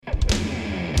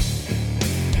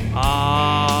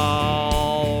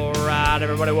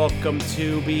everybody. Welcome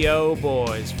to BO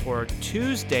Boys for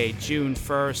Tuesday, June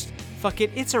 1st. Fuck it,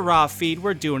 it's a raw feed.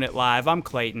 We're doing it live. I'm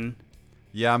Clayton.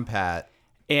 Yeah, I'm Pat.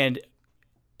 And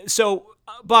so,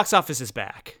 box office is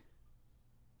back.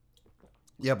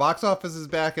 Yeah, box office is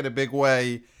back in a big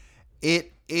way.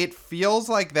 It feels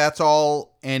like that's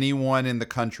all anyone in the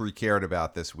country cared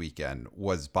about this weekend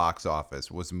was box office,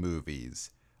 was movies.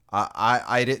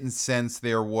 I didn't sense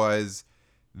there was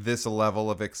this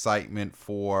level of excitement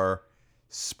for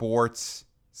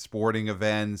sporting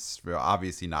events,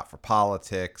 obviously not for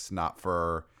politics, not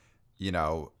for,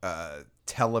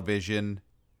 television,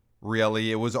 really.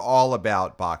 It was all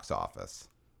about box office.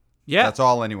 Yeah. That's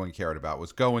all anyone cared about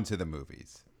was going to the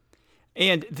movies.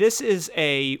 And this is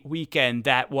a weekend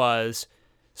that was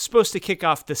supposed to kick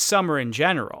off the summer in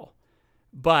general.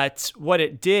 But what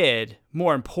it did,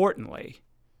 more importantly,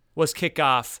 was kick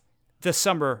off the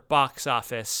summer box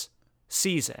office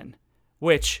season,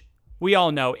 which we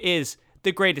all know is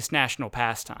the greatest national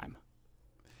pastime.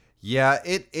 Yeah,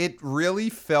 it really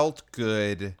felt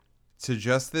good to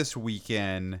just this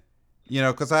weekend,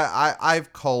 because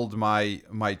I've culled my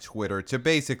Twitter to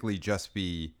basically just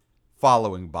be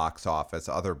following box office,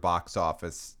 other box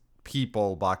office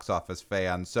people, box office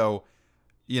fans. So,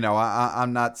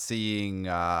 I'm not seeing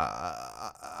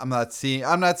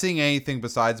anything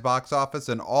besides box office,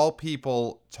 and all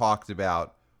people talked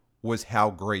about was how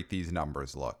great these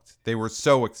numbers looked. They were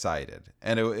so excited,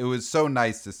 and it was so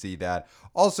nice to see that.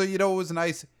 Also, it was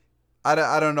nice.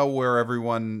 I don't know where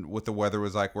everyone, what the weather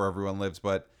was like where everyone lives,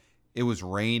 but it was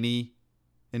rainy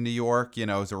in New York. It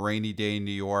was a rainy day in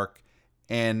New York,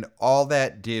 and all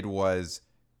that did was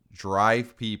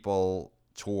drive people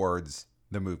towards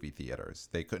the movie theaters.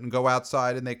 They couldn't go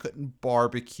outside and they couldn't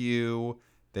barbecue.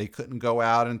 They couldn't go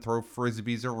out and throw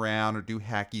frisbees around or do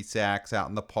hacky sacks out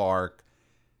in the park.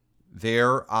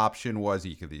 Their option was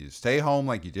you could either stay home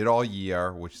like you did all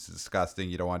year, which is disgusting.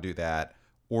 You don't want to do that.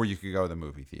 Or you could go to the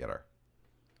movie theater.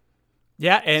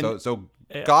 Yeah. And so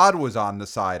God was on the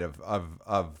side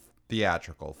of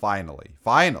theatrical. Finally.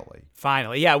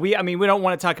 Yeah. We don't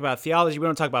want to talk about theology. We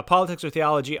don't talk about politics or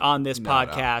theology on this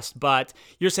podcast, but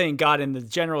you're saying God in the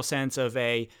general sense of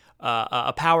a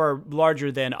power larger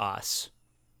than us.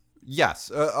 Yes,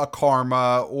 a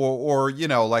karma or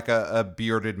like a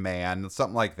bearded man,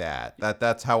 something like that.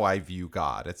 That's how I view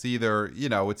God. It's either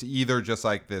just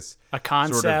like this a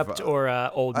concept sort of, or a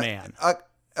old man.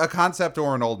 A concept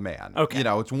or an old man. Okay.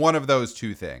 It's one of those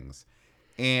two things.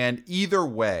 And either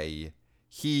way,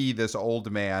 this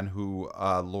old man who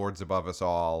lords above us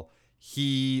all,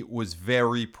 he was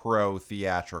very pro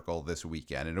theatrical this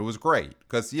weekend, and it was great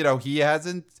because he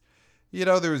hasn't.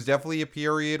 There was definitely a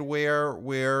period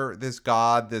where this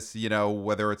God, this,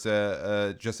 whether it's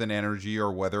a just an energy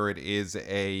or whether it is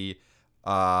a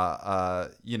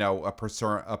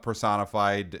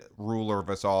personified ruler of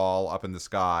us all up in the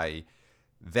sky,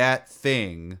 that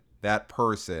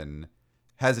person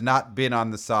has not been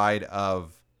on the side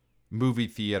of movie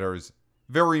theaters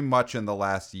very much in the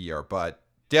last year, but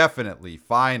definitely,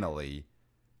 finally,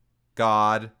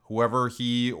 God, whoever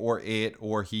he or it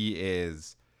or he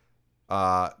is,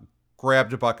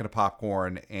 grabbed a bucket of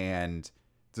popcorn and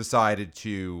decided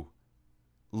to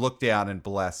look down and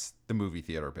bless the movie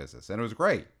theater business. And it was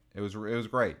great. It was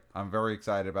great. I'm very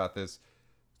excited about this.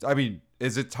 I mean,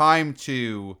 is it time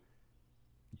to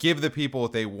give the people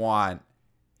what they want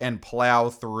and plow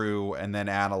through and then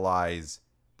analyze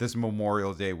this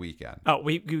Memorial Day weekend? Oh,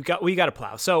 we got to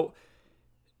plow. So,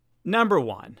 number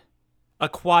one, A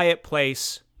Quiet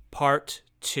Place Part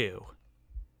 2.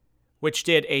 Which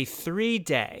did a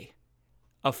 3-day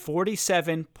of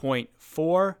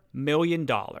 $47.4 million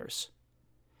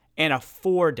and a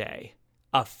 4-day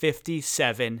of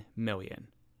 $57 million.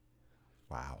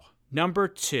 Wow. Number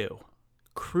 2,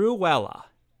 Cruella,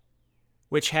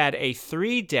 which had a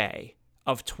 3-day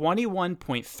of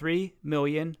 $21.3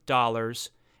 million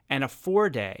and a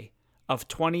 4-day of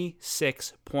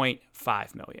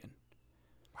 $26.5 million.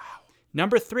 Wow.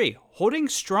 Number 3, Holding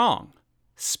Strong,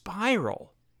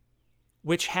 Spiral,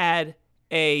 which had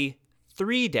a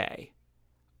 3-day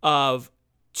of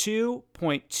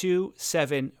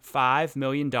 $2.275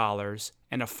 million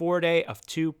and a 4-day of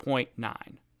 2.9.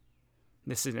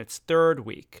 This is in its third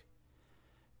week.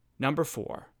 Number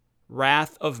 4,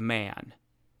 Wrath of Man.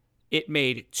 It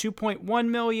made $2.1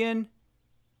 million.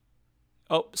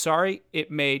 Oh, sorry.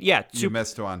 It made, You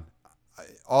missed one.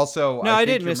 Also, no, I think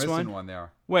didn't you're miss missing one. one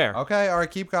there. Where? Okay, all right,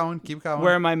 keep going.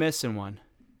 Where am I missing one?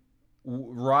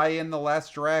 Raya and the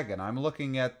Last Dragon. I'm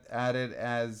looking at it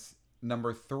as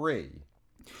number 3.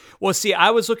 Well, see,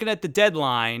 I was looking at the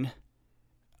deadline.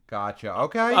 Gotcha.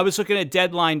 Okay. I was looking at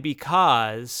deadline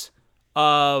because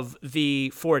of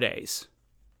the 4 days.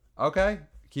 Okay.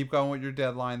 Keep going with your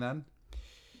deadline then.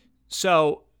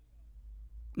 So,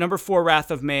 number 4,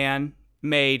 Wrath of Man,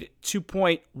 made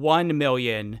 $2.1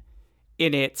 million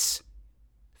in its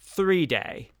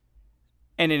 3-day.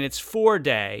 And in its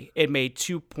 4-day, it made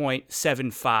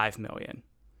 $2.75 million.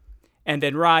 And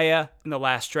then Raya and the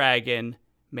Last Dragon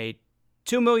made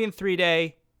 $2 million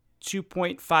 3-day,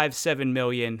 $2.57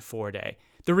 million 4-day.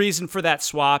 The reason for that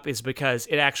swap is because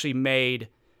it actually made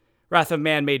Wrath of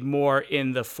Man made more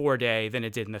in the 4-day than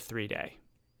it did in the 3-day.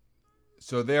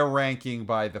 So they're ranking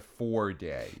by the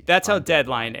 4-day. That's how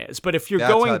Deadline is. But if you're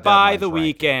going by the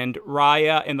weekend,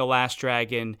 Raya and the Last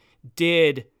Dragon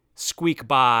did squeak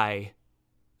by.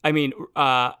 I mean,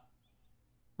 Raya,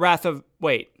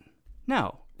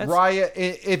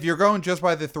 if you're going just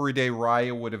by the 3-day,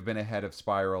 Raya would have been ahead of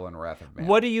Spiral and Wrath of Man.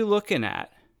 What are you looking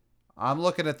at? I'm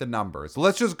looking at the numbers.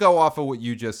 Let's just go off of what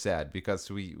you just said because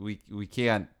we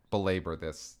can't belabor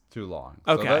this too long.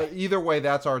 Okay. So either way,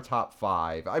 that's our top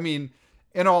 5. I mean,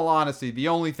 in all honesty, the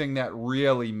only thing that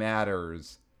really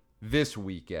matters this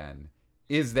weekend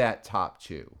is that top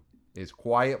 2. Is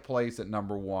Quiet Place at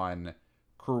number 1,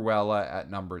 Cruella at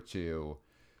number 2.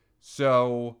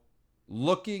 So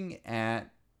looking at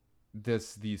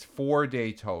these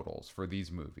 4-day totals for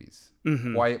these movies,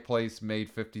 Quiet Place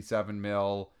made 57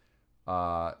 mil.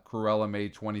 Cruella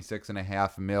made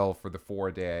 26.5 mil for the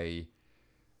 4-day.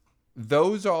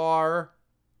 Those are,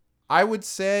 I would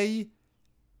say,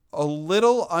 a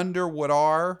little under what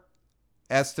our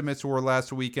estimates were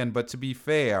last weekend, but to be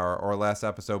fair, or last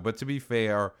episode, but to be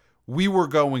fair, we were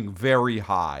going very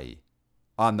high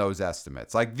on those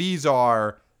estimates. Like these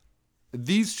 2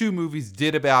 movies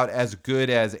did about as good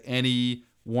as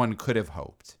anyone could have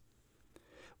hoped.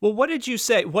 Well, what did you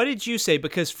say?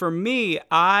 Because for me,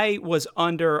 I was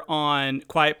under on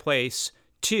Quiet Place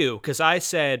too, because I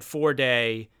said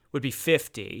 4-day would be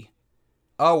 50.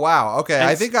 Oh, wow. Okay. And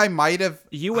I think I might have.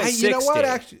 You went 60. You know what?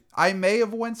 Actually, I may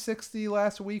have went 60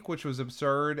 last week, which was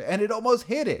absurd. And it almost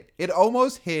hit it. It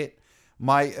almost hit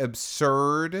my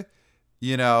absurd,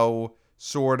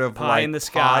 sort of pie in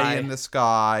the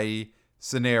sky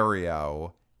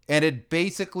scenario. And it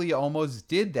basically almost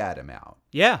did that amount.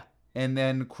 Yeah. And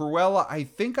then Cruella, I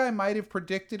think I might have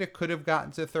predicted it could have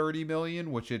gotten to 30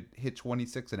 million, which it hit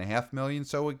 26.5 million.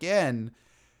 So again,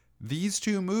 these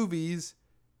 2 movies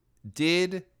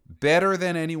did better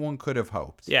than anyone could have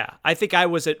hoped. Yeah, I think I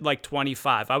was at like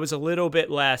 25. I was a little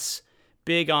bit less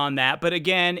big on that. But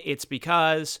again, it's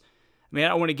because, I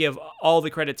don't want to give all the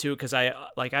credit to it because I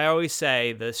always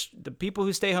say, the people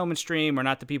who stay home and stream are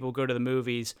not the people who go to the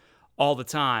movies all the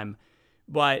time.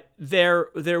 But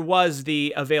there was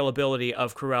the availability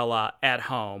of Cruella at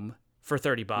home for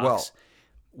 $30.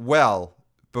 Well,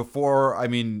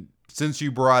 since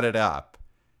you brought it up,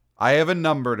 I have a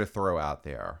number to throw out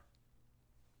there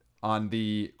on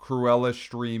the Cruella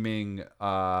streaming,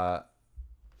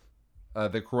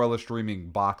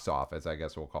 box office, I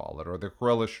guess we'll call it, or the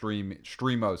Cruella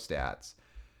streamo stats.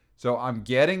 So I'm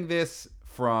getting this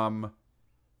from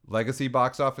Legacy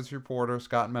box office reporter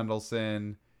Scott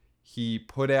Mendelson. He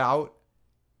put out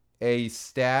a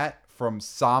stat from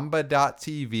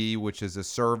Samba.tv, which is a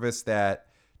service that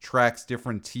tracks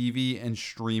different TV and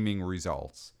streaming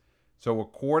results. So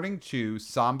according to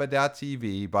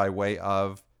Samba.tv, by way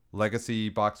of Legacy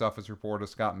box office reporter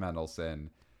Scott Mendelson,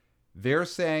 they're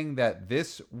saying that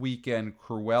this weekend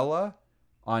Cruella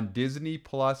on Disney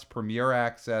Plus Premier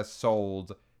Access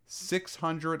sold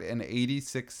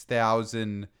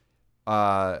 686,000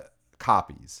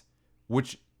 copies,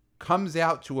 which comes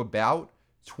out to about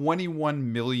 $21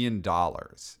 million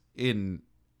in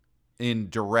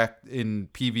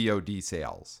PVOD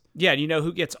sales. Yeah, and you know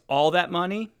who gets all that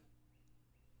money?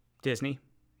 Disney.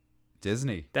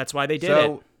 That's why they did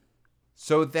it.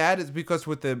 So that is because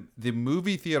with the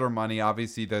movie theater money,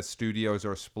 obviously the studios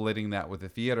are splitting that with the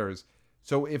theaters.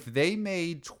 So if they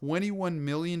made $21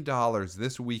 million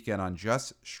this weekend on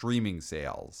just streaming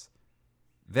sales,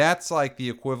 that's like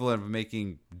the equivalent of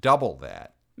making double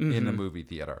that in the movie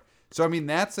theater. So,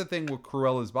 that's the thing with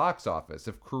Cruella's box office.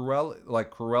 If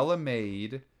Cruella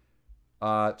made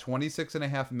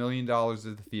 $26.5 million at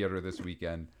the theater this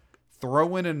weekend,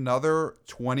 throw in another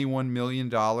 $21 million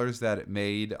that it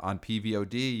made on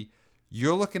PVOD,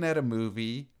 you're looking at a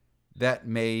movie that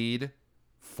made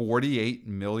 $48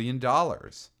 million.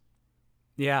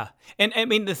 Yeah. And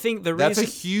that's a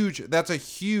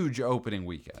huge opening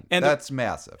weekend. And that's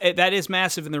massive. That is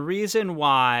massive. And the reason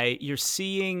why you're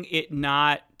seeing it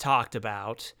not talked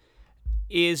about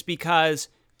is because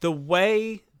the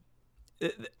way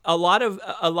a lot of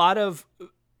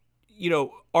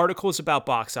articles about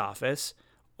box office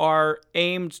are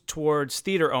aimed towards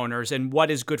theater owners and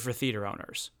what is good for theater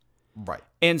owners. Right.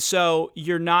 And so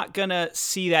you're not going to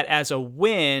see that as a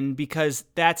win because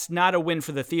that's not a win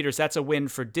for the theaters. That's a win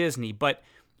for Disney. But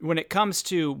when it comes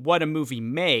to what a movie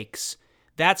makes,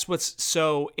 that's what's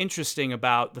so interesting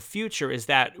about the future is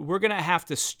that we're going to have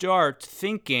to start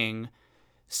thinking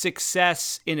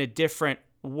success in a different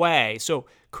way. So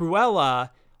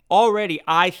Cruella already,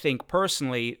 I think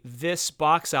personally, this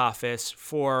box office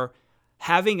for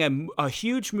having a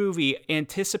huge movie,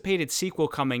 anticipated sequel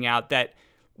coming out that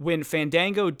when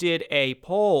Fandango did a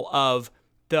poll of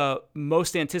the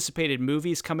most anticipated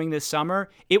movies coming this summer,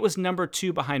 it was number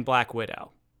 2 behind Black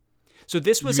Widow. So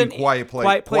this was Quiet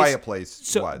Place.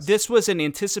 So was. This was an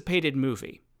anticipated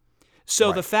movie. So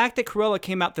Right. the fact that Cruella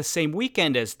came out the same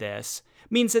weekend as this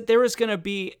means that there is going to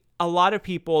be a lot of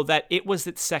people that it was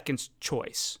its second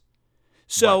choice.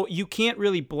 So you can't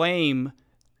really blame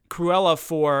Cruella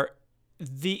for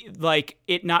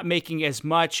it not making as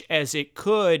much as it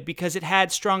could because it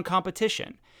had strong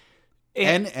competition.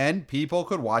 And people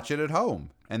could watch it at home,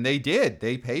 and they did.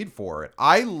 They paid for it.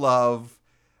 I love,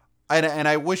 and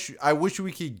I wish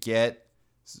we could get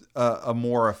a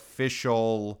more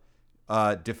official,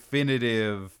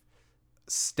 definitive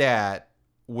stat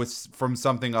from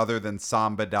something other than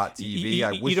Samba.tv.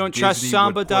 I wish you don't Disney trust would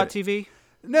Samba.tv?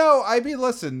 No, I mean,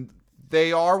 listen,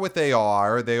 they are what they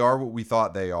are. They are what we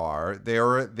thought they are.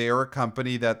 They're a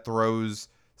company that throws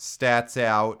stats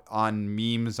out on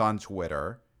memes on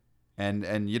Twitter. And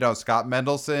Scott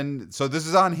Mendelson, so this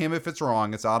is on him if it's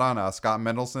wrong. It's not on us. Scott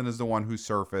Mendelson is the one who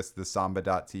surfaced the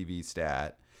Samba.tv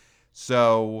stat.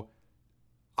 So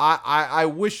I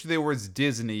wish there was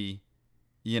Disney,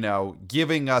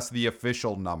 giving us the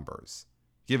official numbers,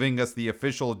 giving us the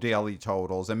official daily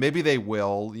totals. And maybe they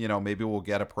will, maybe we'll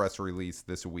get a press release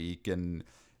this week. And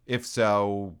if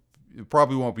so, it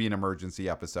probably won't be an emergency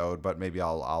episode, but maybe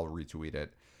I'll retweet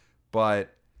it.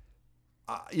 But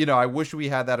I wish we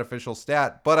had that official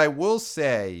stat, but I will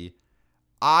say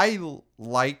I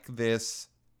like this.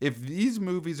 If these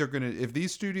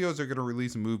studios are going to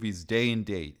release movies day and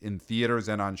date in theaters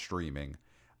and on streaming,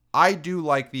 I do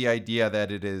like the idea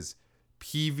that it is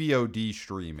PVOD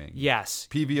streaming. Yes.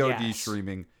 PVOD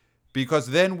streaming, because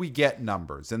then we get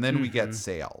numbers and then we get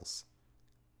sales.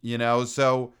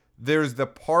 So there's the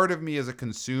part of me as a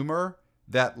consumer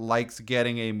that likes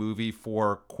getting a movie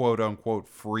for quote unquote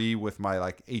free with my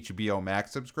HBO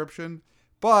Max subscription.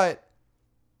 But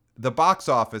the box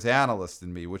office analyst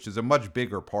in me, which is a much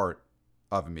bigger part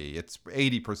of me, it's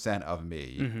 80% of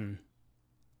me. Mm-hmm.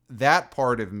 That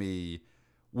part of me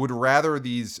would rather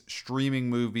these streaming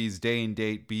movies day and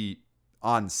date be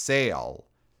on sale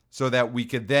so that we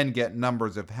could then get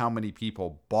numbers of how many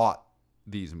people bought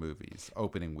these movies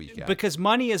opening weekend. Because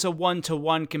money is a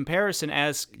one-to-one comparison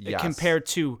compared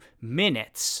to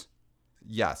minutes.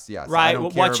 Yes. Right? I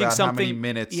don't care about how many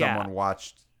minutes someone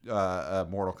watched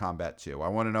Mortal Kombat 2. I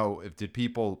want to know did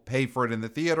people pay for it in the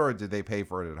theater or did they pay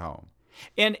for it at home?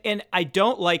 And I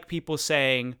don't like people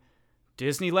saying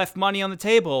Disney left money on the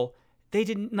table. They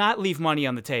did not leave money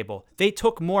on the table. They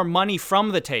took more money from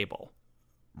the table.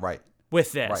 Right.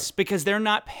 With this because they're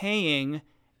not paying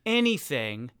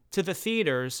anything to the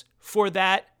theaters for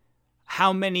that,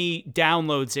 how many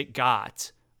downloads it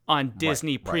got on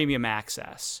Disney Premium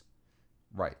Access.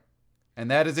 Right. And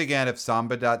that is, again, if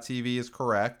Samba.tv is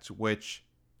correct, which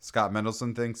Scott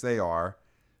Mendelson thinks they are.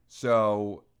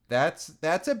 So that's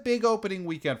a big opening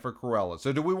weekend for Cruella.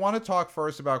 So do we want to talk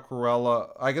first about Cruella?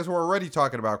 I guess we're already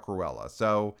talking about Cruella.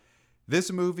 So this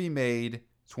movie made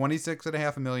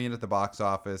 $26.5 million at the box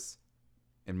office.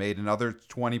 It made another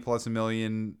 20 plus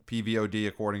million PVOD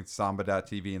according to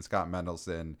Samba.tv and Scott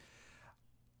Mendelson.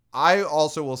 I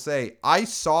also will say I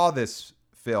saw this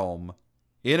film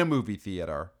in a movie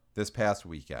theater this past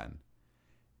weekend,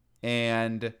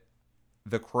 and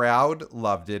the crowd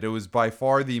loved it. It was by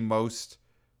far the most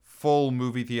full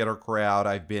movie theater crowd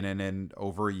I've been in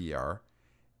over a year,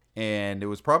 and it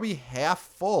was probably half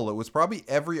full. It was probably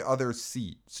every other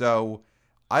seat. So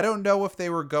I don't know if they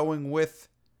were going with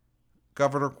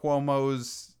Governor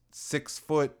Cuomo's 6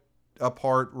 foot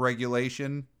apart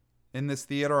regulation in this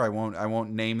theater. I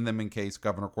won't name them in case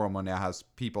Governor Cuomo now has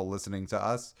people listening to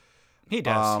us. He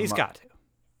does. He's got to.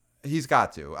 He's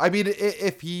got to. I mean,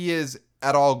 if he is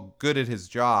at all good at his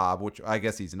job, which I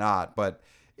guess he's not, but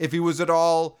if he was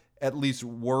at least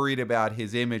worried about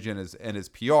his image and his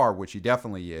PR, which he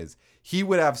definitely is, he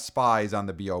would have spies on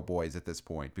the BO boys at this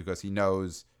point because he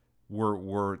knows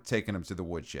we're taking him to the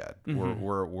woodshed. Mm-hmm.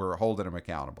 We're holding him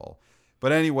accountable.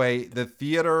 But anyway, the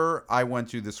theater I went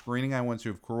to, the screening I went to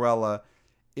of Cruella,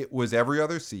 it was every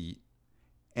other seat.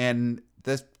 And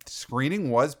this screening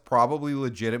was probably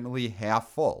legitimately half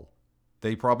full.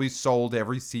 They probably sold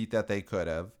every seat that they could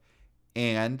have,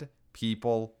 and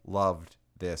people loved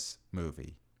this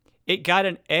movie. It got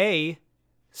an A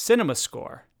cinema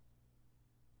score.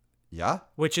 Yeah,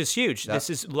 which is huge. This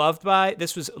was loved by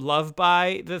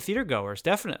the theater goers,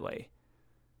 definitely.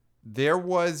 There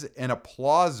was an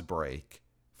applause break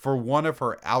for one of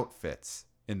her outfits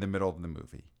in the middle of the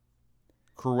movie.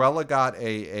 Cruella got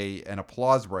an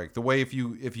applause break. The way if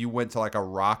you went to like a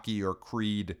Rocky or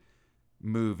Creed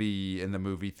movie in the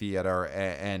movie theater,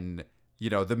 and you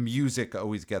know the music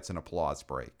always gets an applause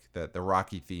break. The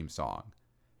Rocky theme song,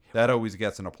 that always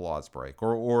gets an applause break.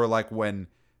 Or like when,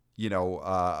 you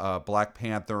know, Black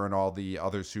Panther and all the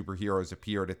other superheroes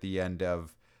appeared at the end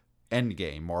of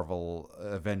Endgame, Marvel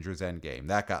Avengers Endgame.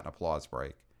 That got an applause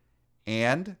break.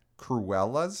 And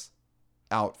Cruella's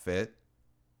outfit,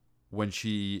 when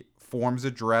she forms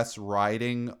a dress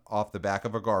riding off the back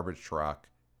of a garbage truck,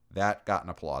 that got an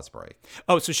applause break.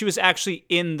 Oh, so she was actually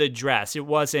in the dress. It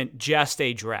wasn't just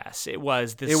a dress. It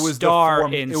was the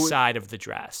star inside of the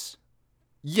dress.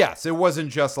 Yes, it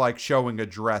wasn't just like showing a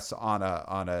dress on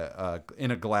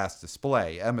in a glass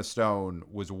display. Emma Stone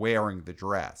was wearing the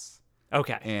dress.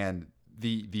 Okay. And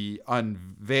the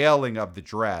unveiling of the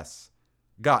dress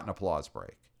got an applause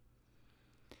break.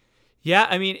 Yeah,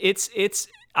 I mean,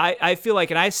 I feel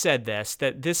like, and I said this,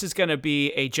 that this is going to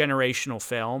be a generational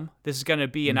film. This is going to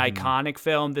be an iconic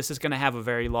film. This is going to have a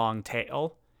very long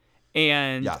tail.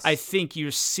 And yes. I think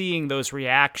you're seeing those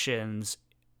reactions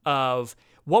of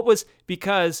what was,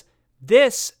 because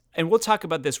this, and we'll talk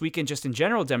about this weekend just in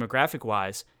general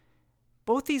demographic-wise,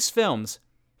 both these films,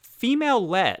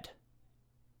 female-led.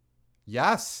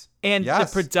 Yes. And the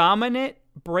predominant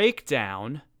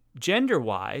breakdown,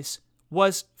 gender-wise,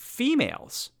 was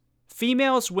females.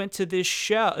 Females went to this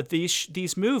show,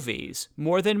 these movies,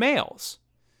 more than males.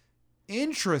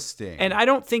 Interesting. And I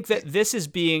don't think that this is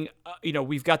being,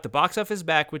 we've got the box office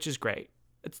back, which is great.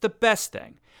 It's the best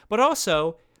thing. But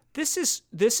also, this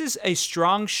is a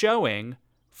strong showing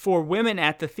for women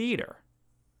at the theater.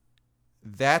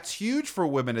 That's huge for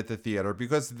women at the theater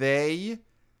because they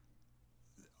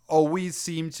always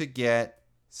seem to get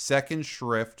second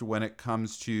shrift when it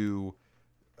comes to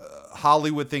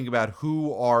Hollywood thinking about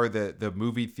who are the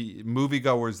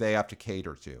moviegoers they have to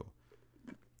cater to.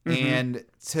 Mm-hmm. And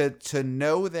to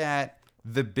know that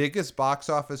the biggest box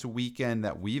office weekend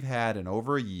that we've had in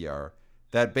over a year,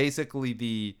 that basically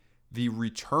the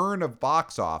return of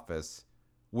box office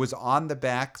was on the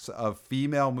backs of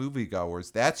female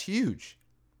moviegoers, that's huge.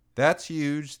 That's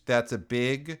huge. That's a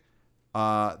big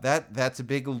that's a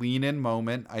big lean-in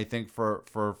moment, I think,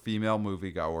 for female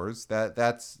moviegoers.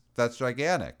 That's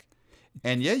gigantic.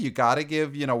 And yeah, you got to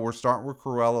give, we're starting with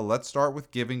Cruella. Let's start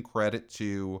with giving credit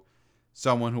to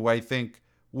someone who I think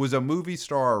was a movie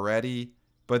star already,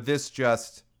 but this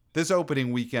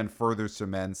opening weekend further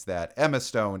cements that Emma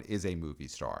Stone is a movie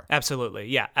star. Absolutely.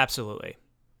 Yeah, absolutely.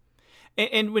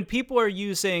 And when people are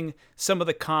using some of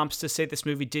the comps to say this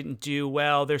movie didn't do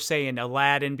well, they're saying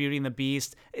Aladdin, Beauty and the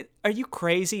Beast. Are you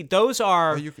crazy?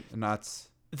 Are you nuts?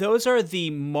 Those are the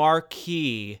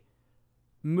marquee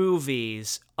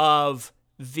movies of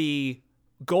the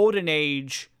golden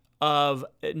age of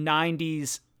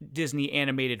 90s Disney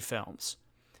animated films.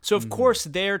 So, of course,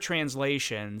 their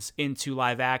translations into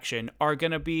live action are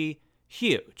going to be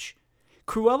huge.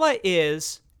 Cruella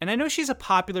is, and I know she's a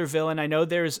popular villain. I know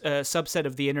there's a subset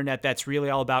of the internet that's really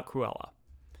all about Cruella.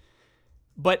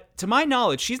 But to my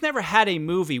knowledge, she's never had a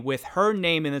movie with her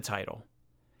name in the title.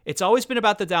 It's always been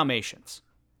about the Dalmatians.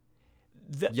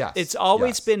 Yes. It's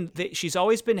always been, she's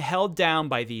always been held down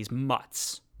by these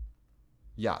mutts.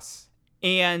 Yes.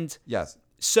 And yes.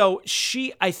 So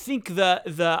I think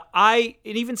and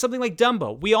even something like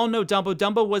Dumbo, we all know Dumbo.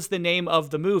 Dumbo was the name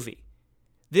of the movie.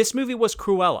 This movie was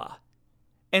Cruella.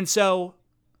 And so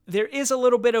there is a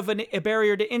little bit of a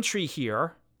barrier to entry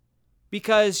here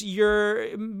because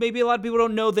maybe a lot of people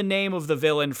don't know the name of the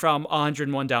villain from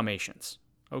 101 Dalmatians.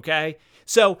 Okay?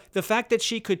 So the fact that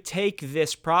she could take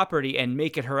this property and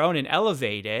make it her own and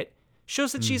elevate it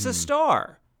shows that she's a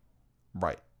star.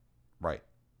 Right. Right.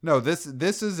 No, this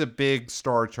is a big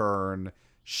star turn.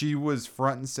 She was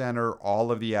front and center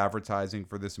all of the advertising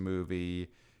for this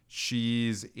movie.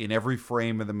 She's in every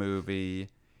frame of the movie.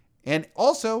 And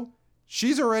also,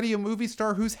 she's already a movie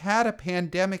star who's had a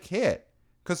pandemic hit.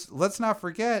 Because let's not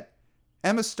forget,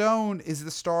 Emma Stone is the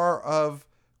star of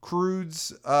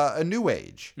Crude's A New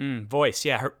Age. Voice,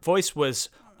 yeah. Her voice was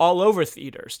all over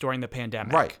theaters during the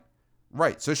pandemic.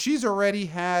 Right. So she's already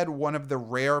had one of the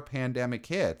rare pandemic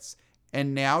hits.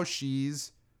 And now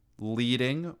she's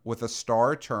leading with a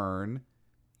star turn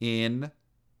in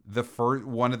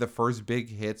one of the first big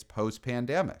hits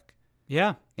post-pandemic.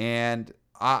 Yeah. And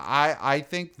I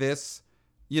think this,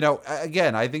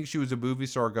 again, I think she was a movie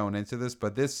star going into this,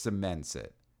 but this cements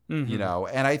it.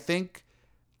 Mm-hmm. And I think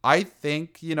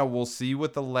we'll see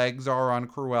what the legs are on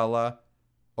Cruella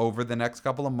over the next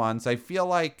couple of months. I feel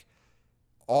like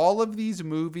all of these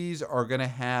movies are going to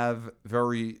have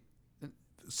very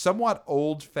somewhat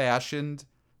old-fashioned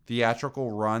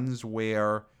theatrical runs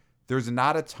where there's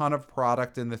not a ton of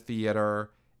product in the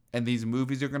theater, and these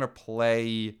movies are going to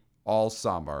play all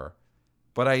summer.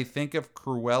 But I think if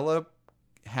Cruella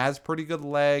has pretty good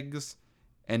legs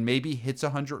and maybe hits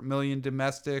 100 million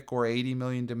domestic or 80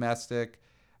 million domestic,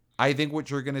 I think what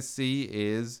you're going to see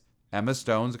is Emma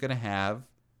Stone's going to have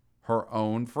her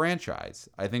own franchise.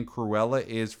 I think Cruella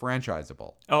is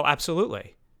franchisable. Oh,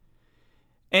 absolutely.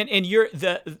 And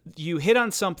you hit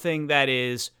on something that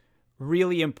is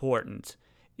really important,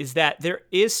 is that there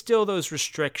is still those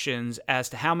restrictions as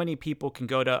to how many people can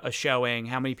go to a showing,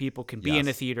 how many people can be in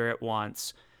a theater at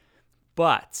once.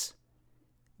 But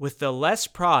with the less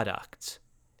product,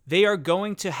 they are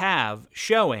going to have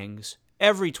showings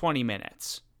every 20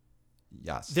 minutes.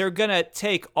 Yes. They're going to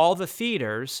take all the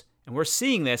theaters, and we're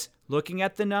seeing this, looking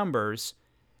at the numbers,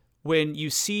 when you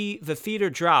see the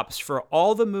theater drops for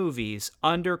all the movies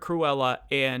under Cruella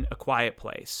and A Quiet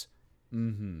Place.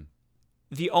 Mm-hmm.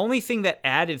 The only thing that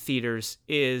added theaters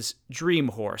is Dream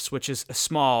Horse, which is a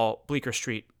small Bleecker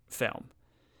Street film.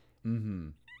 Mm-hmm.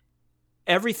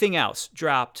 Everything else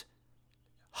dropped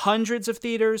hundreds of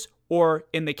theaters, or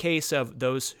in the case of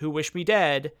Those Who Wish Me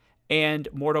Dead and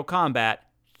Mortal Kombat,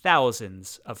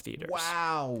 thousands of theaters.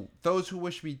 Wow. Those Who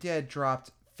Wish Me Dead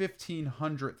dropped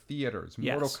 1,500 theaters.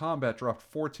 Yes. Mortal Kombat dropped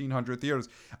 1,400 theaters.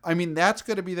 I mean, that's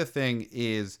going to be the thing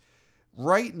is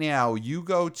right now you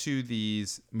go to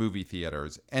these movie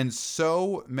theaters and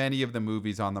so many of the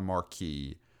movies on the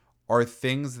marquee are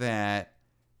things that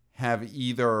have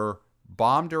either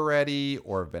bombed already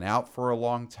or have been out for a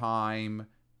long time.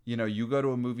 You go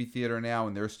to a movie theater now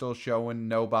and they're still showing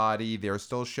Nobody. They're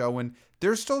still showing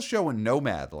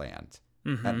Nomadland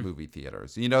at movie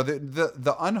theaters.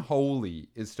 The Unholy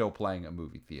is still playing at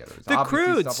movie theaters. The Obviously,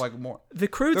 Croods. stuff like more. The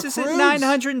Croods is at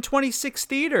 926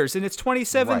 theaters in its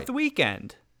 27th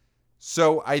weekend.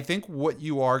 So I think what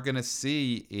you are going to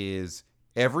see is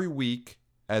every week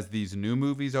as these new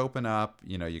movies open up,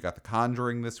 you got The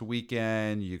Conjuring this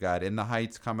weekend, you got In the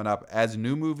Heights coming up. As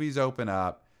new movies open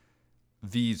up,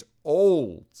 these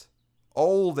old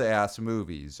ass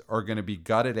movies are going to be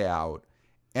gutted out.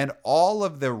 And all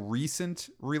of the recent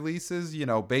releases,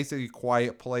 basically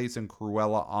Quiet Place and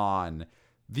Cruella on,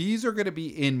 these are going to be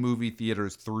in movie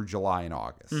theaters through July and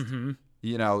August.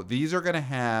 Mm-hmm. These are going to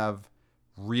have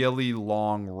really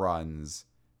long runs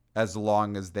as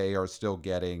long as they are still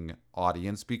getting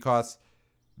audience because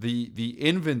the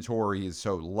inventory is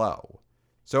so low.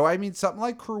 So, I mean, something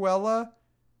like Cruella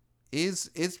is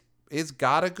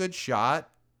got a good shot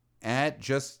at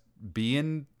just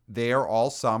being there all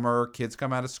summer. Kids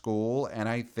come out of school, and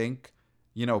I think,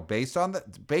 based on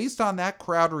that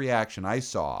crowd reaction I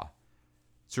saw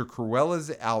to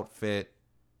Cruella's outfit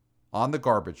on the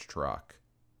garbage truck,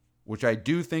 which I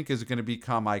do think is going to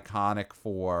become iconic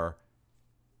for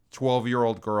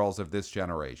 12-year-old girls of this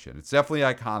generation. It's definitely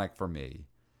iconic for me,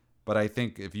 but I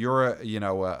think if you're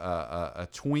a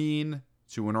tween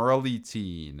to an early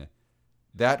teen,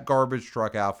 that garbage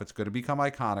truck outfit's going to become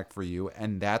iconic for you,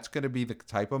 and that's going to be the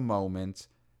type of moment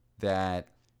that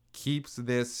keeps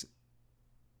this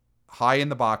high in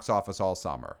the box office all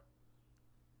summer.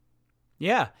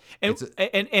 Yeah, and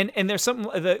there's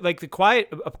something like A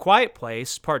Quiet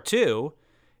Place Part 2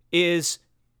 is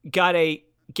got a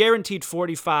guaranteed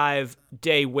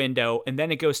 45-day window, and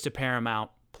then it goes to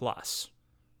Paramount Plus,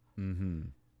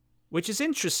 which is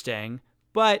interesting,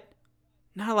 but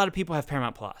not a lot of people have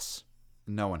Paramount Plus.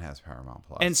 No one has Paramount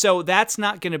Plus. And so that's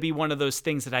not going to be one of those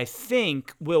things that I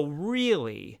think will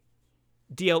really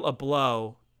deal a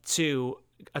blow to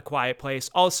A Quiet Place.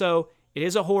 Also, it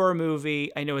is a horror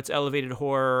movie. I know it's elevated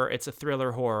horror. It's a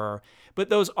thriller horror. But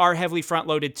those are heavily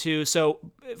front-loaded too. So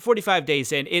 45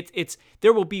 days in,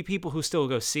 there will be people who still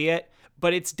go see it,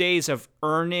 but its days of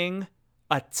earning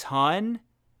a ton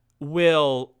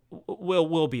will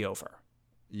be over.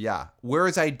 Yeah.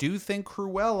 Whereas I do think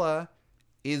Cruella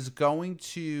is going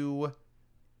to,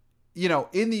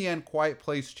 in the end, Quiet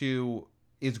Place 2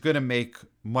 is going to make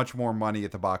much more money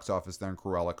at the box office than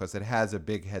Cruella because it has a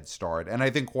big head start. And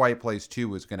I think Quiet Place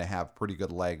 2 is going to have pretty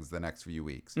good legs the next few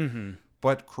weeks. Mm-hmm.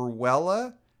 But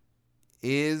Cruella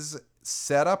is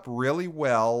set up really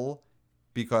well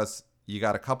because you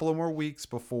got a couple of more weeks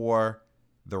before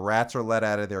the rats are let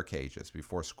out of their cages,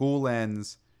 before school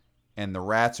ends. and the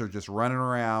rats are just running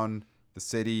around the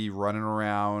city, running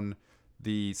around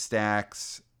the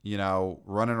stacks,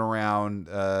 running around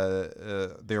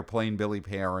their plain Billy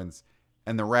parents,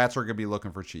 and the rats are going to be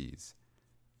looking for cheese.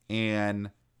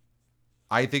 And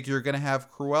I think you're going to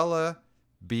have Cruella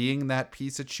being that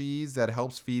piece of cheese that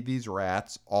helps feed these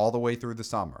rats all the way through the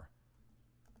summer.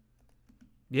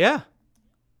 Yeah.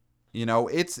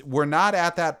 We're not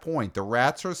at that point. The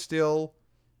rats are still,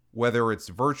 whether it's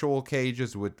virtual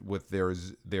cages with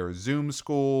their Zoom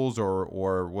schools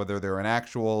or whether they're in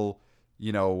actual,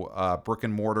 brick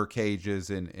and mortar cages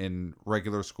in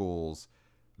regular schools,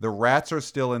 the rats are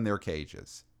still in their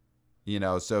cages.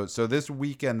 So this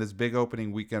weekend, this big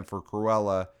opening weekend for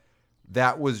Cruella,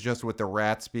 that was just with the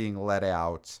rats being let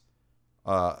out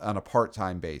on a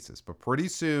part-time basis. But pretty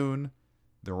soon,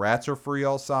 the rats are free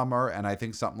all summer, and I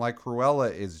think something like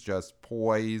Cruella is just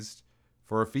poised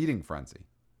for a feeding frenzy.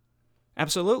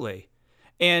 Absolutely.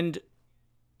 And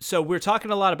so we're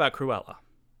talking a lot about Cruella.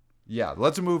 Yeah,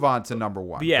 let's move on to number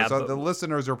one. Yeah, so the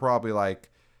listeners are probably like,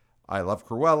 I love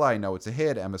Cruella. I know it's a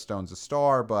hit. Emma Stone's a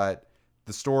star, but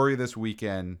the story this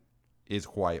weekend is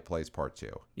Quiet Place Part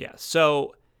 2. Yeah,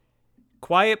 so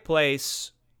Quiet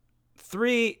Place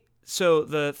 3... So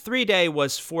the 3-day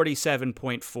was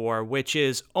 47.4, which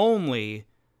is only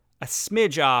a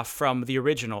smidge off from the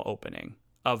original opening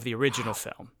of the original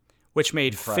film, which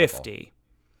made Incredible. 50.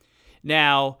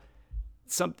 Now,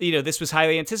 this was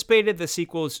highly anticipated. The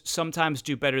sequels sometimes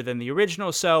do better than the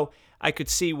original, so I could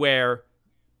see where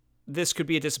this could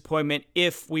be a disappointment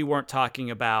if we weren't talking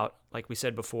about, like we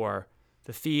said before,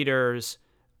 the theaters,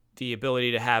 the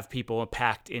ability to have people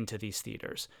packed into these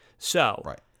theaters. So...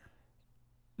 Right.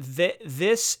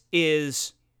 This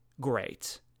is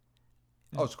great.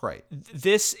 Oh, it's great.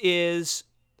 This is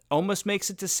almost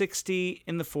makes it to 60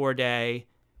 in the 4-day.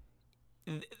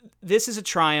 This is a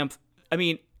triumph. I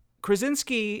mean,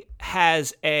 Krasinski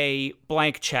has a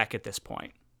blank check at this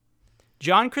point.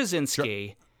 John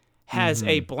Krasinski has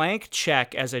a blank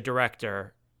check as a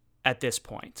director at this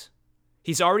point.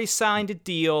 He's already signed a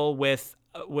deal with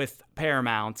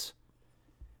Paramount,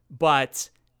 but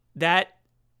that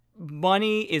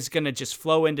money is going to just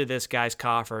flow into this guy's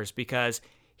coffers because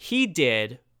he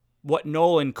did what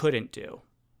Nolan couldn't do.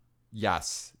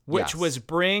 Yes. Which was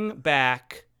bring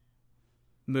back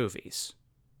movies.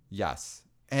 Yes.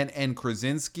 And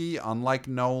Krasinski, unlike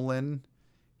Nolan,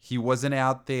 he wasn't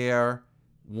out there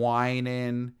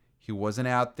whining. He wasn't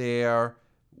out there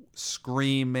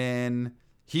screaming.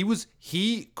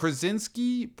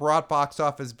 Krasinski brought box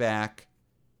office back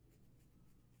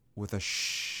with a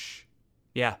shh.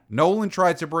 Yeah. Nolan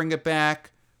tried to bring it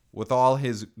back with all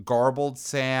his garbled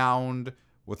sound,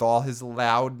 with all his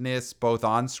loudness, both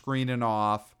on screen and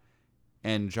off.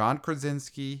 And John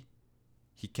Krasinski,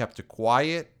 he kept it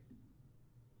quiet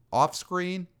off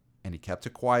screen and he kept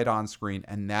it quiet on screen.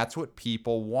 And that's what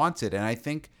people wanted. And I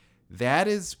think that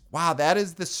is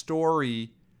the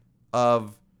story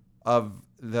of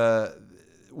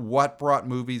what brought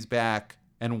movies back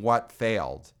and what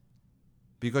failed.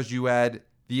 Because you had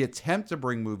the attempt to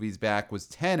bring movies back was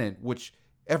Tenet, which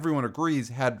everyone agrees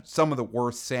had some of the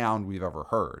worst sound we've ever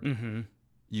heard. Mm-hmm.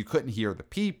 You couldn't hear the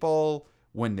people.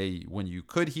 When you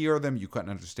could hear them, you couldn't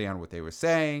understand what they were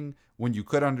saying. When you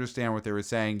could understand what they were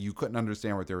saying, you couldn't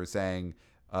understand what they were saying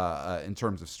in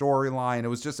terms of storyline. It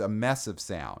was just a mess of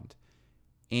sound.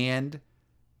 And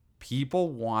people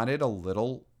wanted a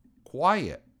little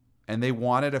quiet. And they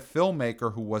wanted a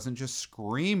filmmaker who wasn't just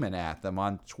screaming at them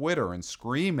on Twitter and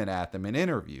screaming at them in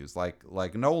interviews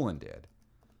like Nolan did.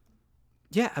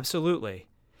 Yeah, absolutely.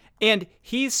 And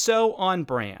he's so on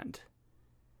brand.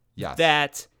 Yes.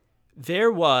 That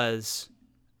there was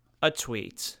a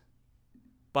tweet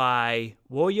by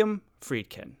William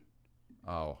Friedkin.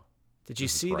 Oh. Did you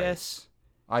see this?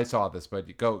 I saw this,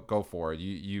 but go for it.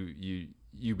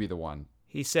 You be the one.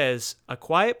 He says, A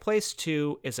Quiet Place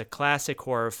 2 is a classic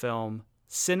horror film.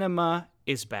 Cinema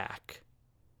is back.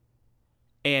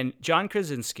 And John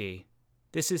Krasinski,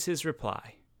 this is his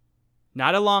reply.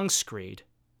 Not a long screed.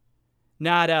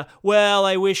 Not a, well,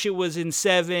 I wish it was in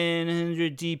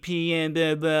 700 dpm,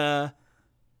 blah, blah.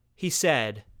 He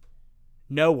said,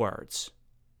 no words.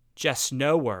 Just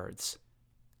no words.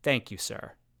 Thank you,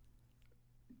 sir.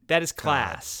 That is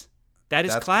class.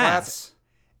 That's class.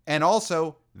 And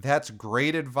also, that's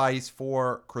great advice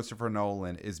for Christopher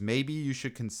Nolan, is maybe you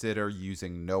should consider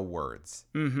using no words.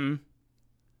 Mm-hmm.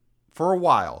 For a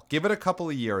while. Give it a couple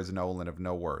of years, Nolan, of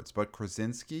no words. But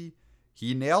Krasinski,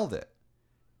 he nailed it.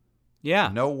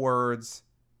 Yeah. No words.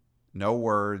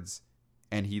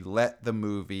 And he let the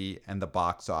movie and the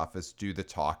box office do the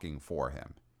talking for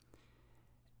him.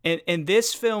 And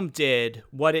this film did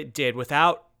what it did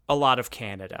without a lot of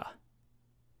Canada.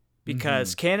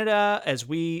 Because Canada, as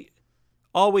we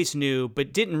always knew,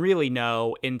 but didn't really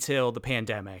know until the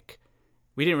pandemic,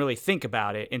 we didn't really think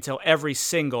about it until every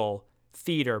single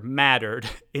theater mattered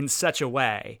in such a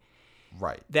way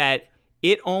Right. that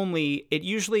it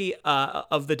usually,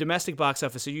 of the domestic box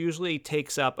office, it usually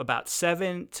takes up about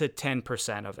 7 to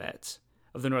 10% of it,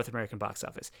 of the North American box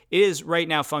office. It is right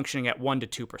now functioning at 1 to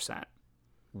 2%.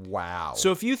 Wow.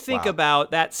 So if you think Wow.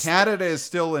 about that, Canada is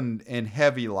still in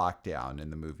heavy lockdown in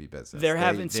the movie business. They're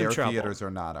having some their trouble. theaters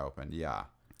are not open. Yeah.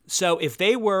 So if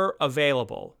they were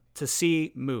available to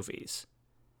see movies,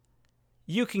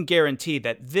 you can guarantee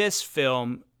that this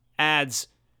film adds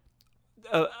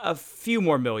a few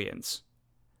more millions.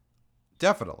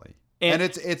 Definitely. And-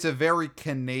 And it's a very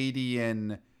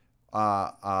Canadian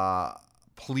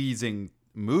pleasing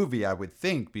movie, I would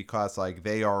think, because like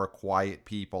they are a quiet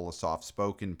people, a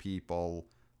soft-spoken people,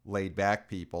 laid-back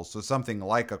people. So something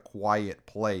like A Quiet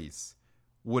Place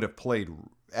would have played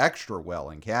extra well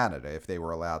in Canada if they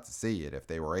were allowed to see it, if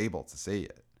they were able to see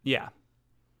it. Yeah.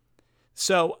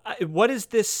 So what does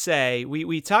this say?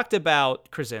 We talked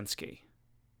about Krasinski.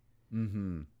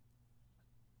 Mm-hmm.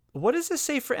 What does this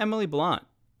say for Emily Blunt?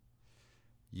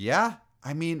 Yeah.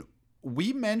 I mean,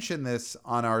 we mentioned this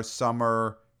on our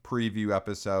summer preview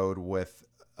episode with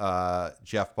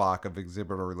Jeff Bach of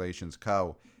Exhibitor Relations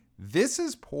Co. This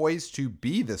is poised to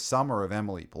be the summer of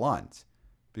Emily Blunt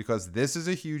because this is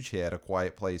a huge hit, A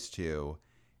Quiet Place 2.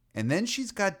 And then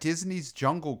she's got Disney's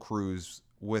Jungle Cruise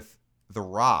with The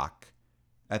Rock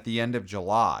at the end of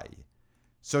July.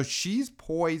 So she's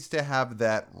poised to have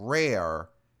that rare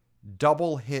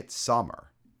double hit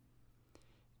summer.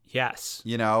 Yes.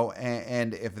 You know,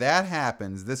 and if that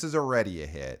happens, this is already a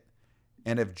hit.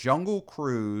 And if Jungle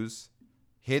Cruise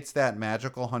hits that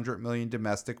magical 100 million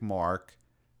domestic mark,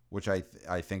 which I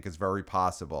think is very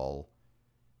possible,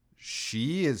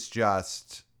 she is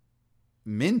just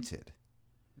minted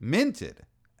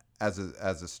as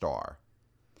a star.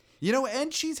 You know,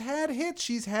 and she's had hits.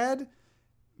 She's had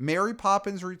Mary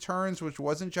Poppins Returns, which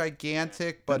wasn't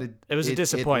gigantic, but it was a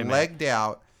disappointment. It legged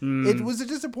out. It was a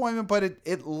disappointment, but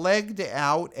it legged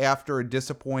out after a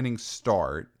disappointing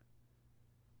start.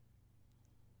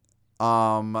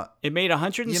 It made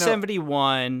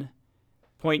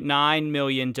 171.9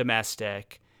 million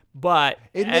domestic, but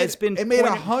it made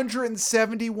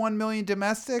 171 million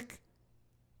domestic.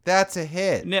 That's a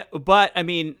hit. No, but I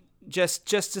mean, just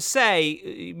to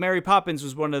say, Mary Poppins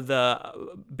was one of the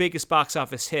biggest box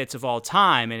office hits of all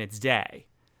time in its day.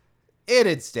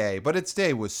 Its day, but its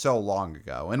day was so long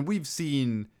ago, and we've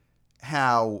seen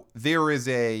how there is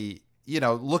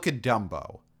look at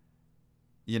Dumbo.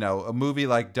 You know, a movie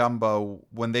like Dumbo,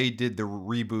 when they did the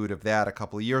reboot of that a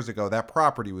couple of years ago, that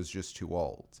property was just too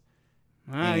old.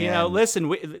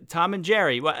 Listen, Tom and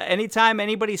Jerry. Anytime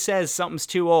anybody says something's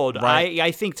too old, right.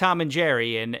 I think Tom and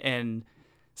Jerry, and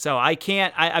so I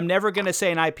can't. I'm never gonna say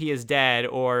an IP is dead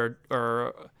or.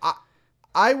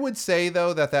 I would say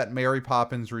though that Mary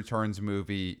Poppins Returns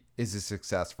movie is a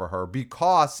success for her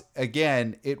because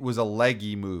again it was a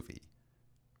leggy movie.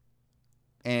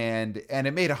 And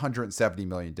it made 170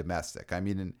 million domestic. I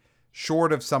mean,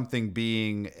 short of something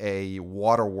being a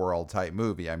Waterworld type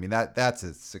movie, I mean that's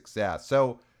a success.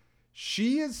 So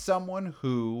she is someone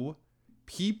who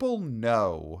people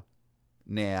know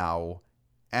now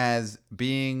as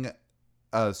being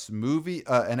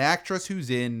an actress who's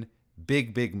in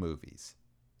big movies,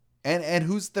 and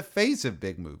who's the face of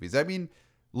big movies. I mean,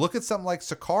 look at something like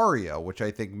Sicario, which I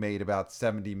think made about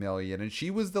 70 million, and she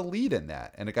was the lead in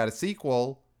that. And it got a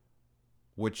sequel,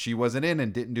 which she wasn't in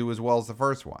and didn't do as well as the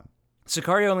first one.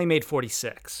 Sicario only made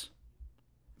 46.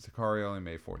 Sicario only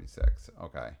made 46.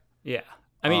 Okay. Yeah.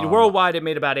 I mean, worldwide it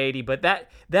made about 80, but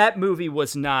that movie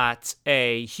was not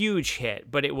a huge hit,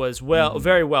 but it was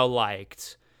very well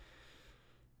liked.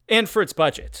 And for its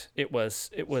budget, it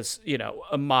was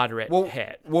a moderate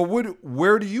hit. Well,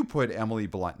 where do you put Emily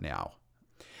Blunt now?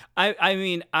 I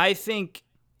mean, I think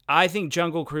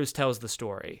Jungle Cruise tells the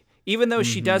story. Even though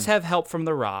she does have help from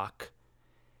The Rock,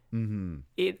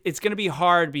 it's going to be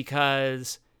hard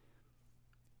because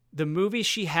the movies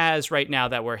she has right now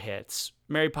that were hits,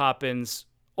 Mary Poppins,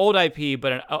 old IP,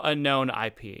 but a known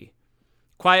IP.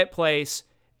 Quiet Place,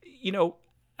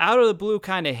 out of the blue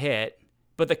kind of hit,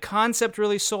 but the concept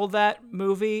really sold that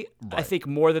movie, right. I think,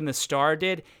 more than the star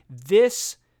did.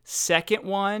 This second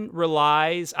one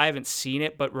relies, I haven't seen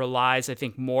it, but relies, I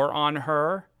think, more on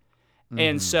her.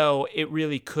 And so it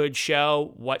really could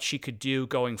show what she could do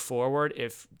going forward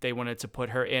if they wanted to put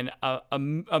her in a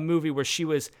movie where she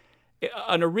was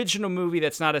an original movie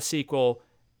that's not a sequel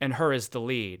and her as the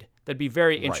lead. That'd be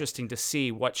very interesting to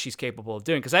see what she's capable of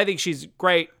doing, because I think she's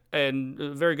great and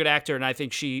a very good actor, and I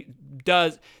think she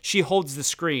holds the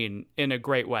screen in a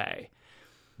great way.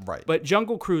 Right. But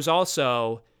Jungle Cruise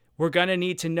also, we're going to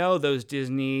need to know those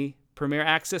Disney Premier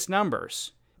Access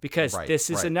numbers, because this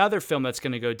is another film that's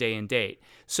going to go day and date.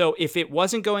 So if it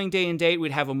wasn't going day and date,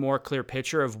 we'd have a more clear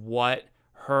picture of what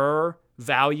her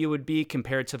value would be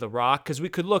compared to The Rock, because we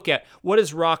could look at what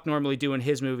does Rock normally do in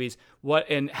his movies, what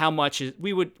and how much is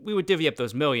we would divvy up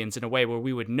those millions in a way where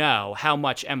we would know how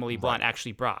much Emily Blunt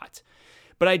actually brought.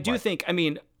 But I do think, I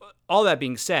mean, all that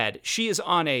being said, she is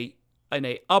on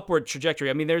an upward trajectory.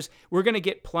 I mean, we're going to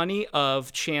get plenty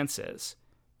of chances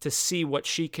to see what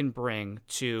she can bring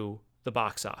to the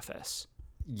box office.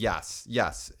 Yes.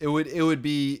 It would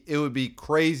be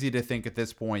crazy to think at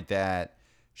this point that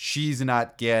she's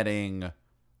not getting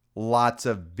lots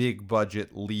of big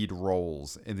budget lead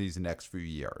roles in these next few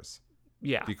years.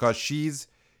 Yeah. Because she's,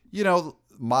 we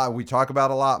talk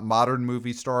about a lot, modern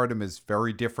movie stardom is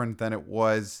very different than it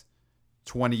was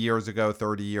 20 years ago,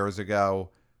 30 years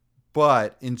ago.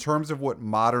 But in terms of what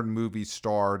modern movie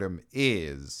stardom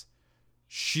is,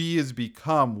 she has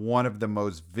become one of the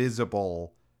most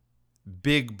visible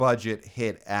big budget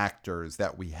hit actors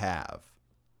that we have.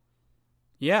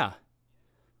 Yeah.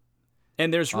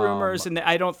 And there's rumors, and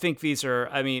I don't think these are,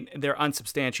 I mean, they're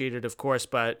unsubstantiated, of course,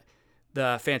 but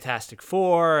the Fantastic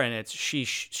Four, and it's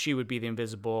she would be the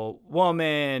Invisible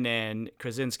Woman, and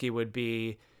Krasinski would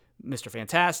be Mr.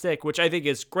 Fantastic, which I think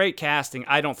is great casting.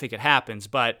 I don't think it happens,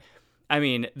 but I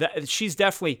mean, she's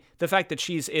definitely, the fact that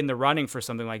she's in the running for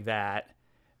something like that,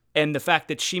 and the fact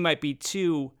that she might be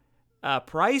too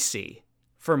pricey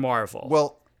for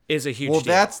Marvel is a huge deal.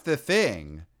 That's the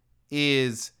thing,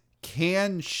 is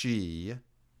can she,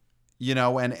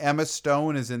 and Emma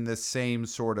Stone is in this same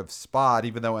sort of spot,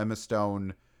 even though Emma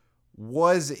Stone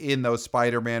was in those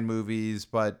Spider-Man movies,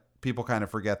 but people kind of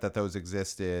forget that those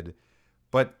existed.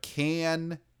 But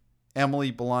can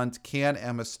Emily Blunt, can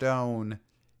Emma Stone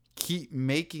keep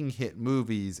making hit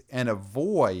movies and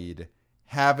avoid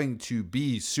having to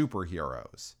be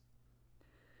superheroes?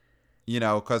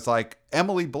 Because like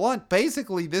Emily Blunt,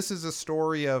 basically this is a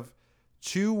story of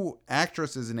two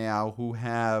actresses now who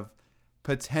have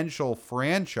potential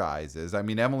franchises. I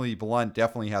mean, Emily Blunt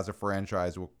definitely has a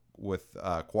franchise with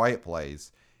Quiet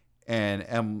Place,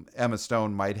 and Emma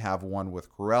Stone might have one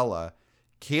with Cruella.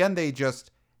 Can they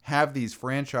just have these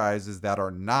franchises that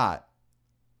are not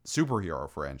superhero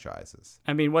franchises?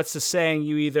 I mean, what's the saying?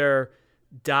 You either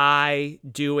die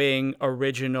doing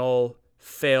original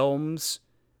films,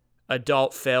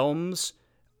 adult films,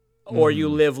 or you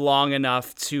live long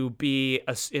enough to be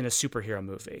in a superhero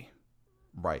movie.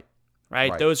 Right.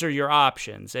 Those are your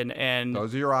options. And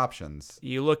those are your options.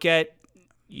 You look at,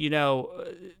 I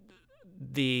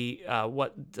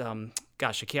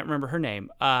can't remember her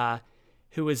name,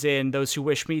 who was in Those Who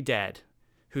Wish Me Dead,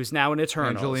 who's now in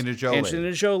Eternals.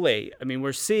 Angelina Jolie. I mean,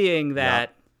 we're seeing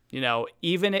that,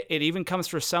 even it even comes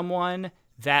for someone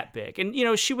that big. And,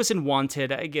 she was in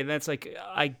Wanted. Again, that's like,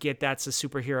 I get that's a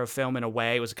superhero film in a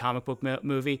way. It was a comic book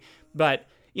movie. But,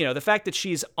 the fact that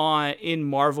she's in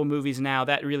Marvel movies now,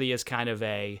 that really is kind of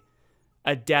a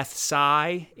death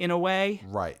sigh in a way.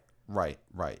 Right.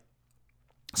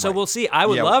 So we'll see. I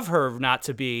would love her not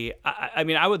to be, I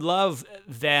mean, I would love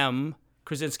them,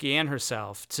 Krasinski and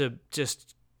herself, to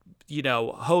just,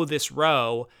 hoe this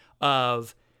row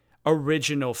of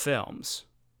original films.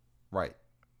 Right.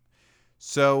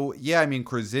 So, yeah, I mean,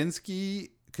 Krasinski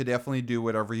could definitely do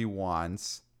whatever he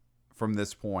wants from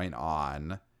this point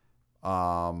on,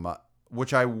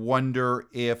 which I wonder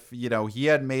if, he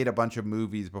had made a bunch of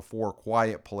movies before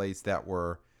Quiet Place that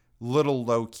were little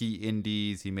low-key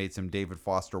indies. He made some David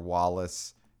Foster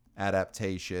Wallace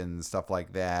adaptations, stuff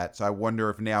like that. So I wonder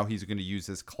if now he's going to use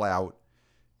his clout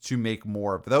to make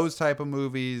more of those type of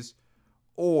movies,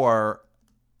 or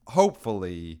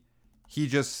hopefully he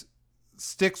just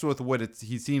sticks with what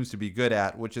he seems to be good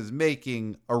at, which is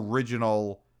making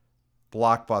original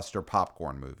blockbuster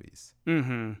popcorn movies.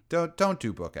 Mm-hmm. Don't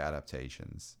do book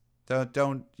adaptations.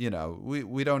 Don't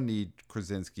we don't need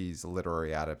Krasinski's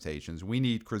literary adaptations. We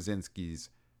need Krasinski's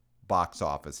box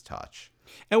office touch.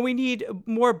 And we need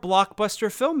more blockbuster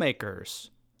filmmakers.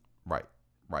 Right.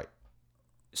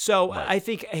 So I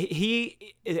think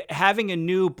having a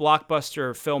new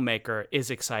blockbuster filmmaker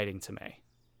is exciting to me.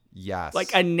 Yes.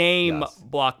 Like a name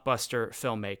blockbuster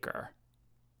filmmaker.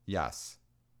 Yes.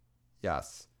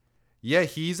 Yeah,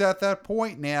 he's at that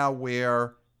point now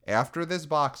where after this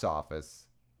box office,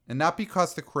 and not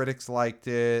because the critics liked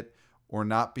it or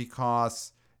not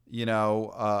because,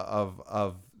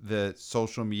 of the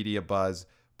social media buzz,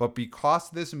 But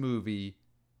because this movie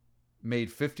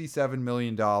made $57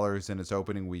 million in its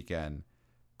opening weekend,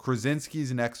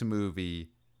 Krasinski's next movie,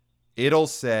 it'll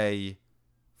say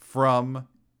from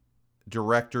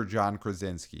director John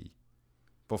Krasinski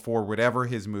before whatever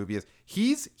his movie is.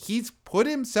 He's put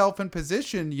himself in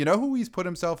position. You know who he's put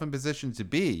himself in position to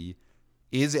be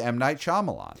is M. Night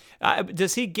Shyamalan.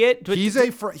 Does he get? He's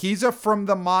a from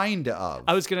the mind of.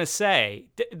 I was gonna say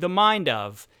the mind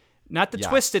of, not the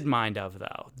twisted mind of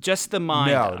though, just the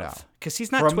mind of. No, because he's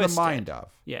not from twisted. The mind of.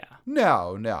 Yeah.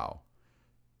 No.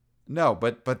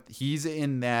 But he's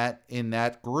in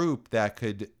that group that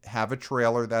could have a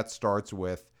trailer that starts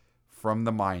with from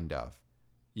the mind of.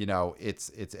 You know, it's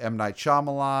M. Night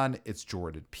Shyamalan, it's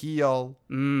Jordan Peele,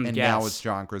 and now it's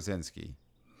John Krasinski.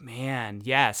 Man,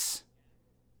 yes.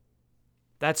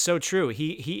 That's so true.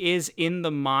 He is in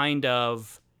the mind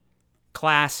of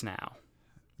class now.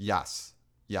 Yes.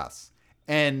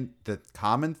 And the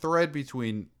common thread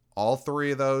between all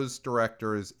three of those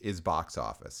directors is box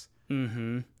office.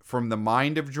 Mm-hmm. From the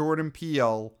mind of Jordan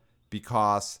Peele,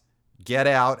 because Get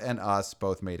Out and Us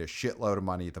both made a shitload of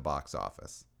money at the box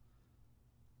office.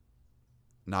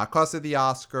 Not because of the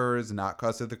Oscars, not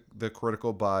because of the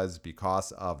critical buzz,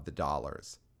 because of the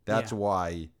dollars. That's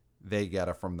why they get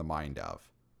it from the mind of.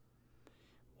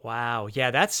 Wow.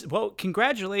 Yeah,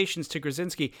 congratulations to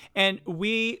Krasinski. And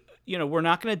we're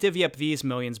not going to divvy up these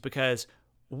millions because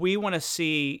we want to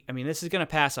see, this is going to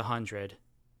pass 100.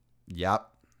 Yep.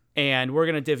 And we're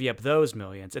going to divvy up those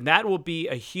millions. And that will be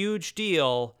a huge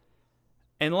deal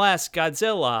unless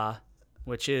Godzilla,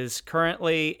 which is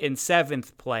currently in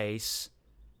 7th place,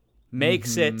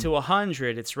 makes it to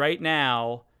 100. It's right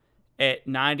now at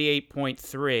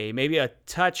 98.3, maybe a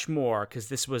touch more because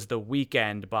this was the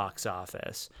weekend box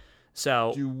office.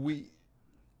 So do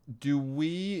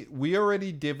we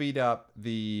already divvied up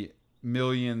the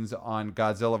millions on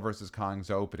Godzilla vs. Kong's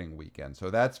opening weekend. So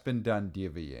that's been done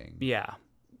divvying. Yeah.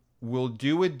 We'll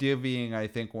do a divvying, I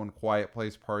think, when Quiet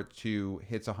Place Part 2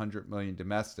 hits 100 million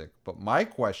domestic. But my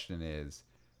question is,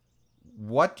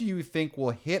 what do you think will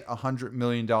hit $100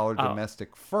 million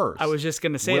domestic first? I was just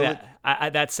going to say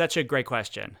that. That's such a great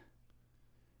question.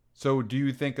 So do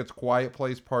you think it's Quiet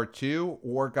Place Part 2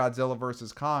 or Godzilla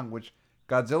vs. Kong, which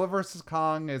Godzilla vs.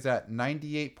 Kong is at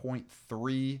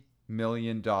 $98.3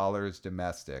 million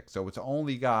domestic. So it's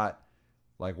only got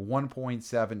like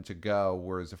 1.7 to go,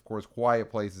 whereas, of course, Quiet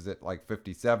Place is at like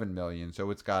 57 million. So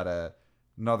it's got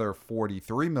another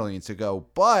 43 million to go.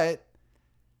 But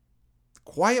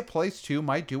Quiet Place 2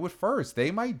 might do it first.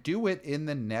 They might do it in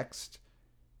the next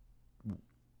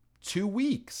 2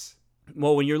 weeks.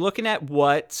 Well, when you're looking at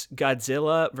what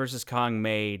Godzilla vs. Kong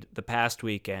made the past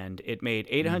weekend, it made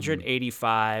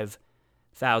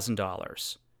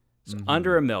 $885,000. So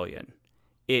under $1 million.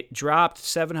 It dropped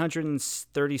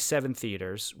 737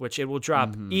 theaters, which it will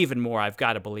drop even more, I've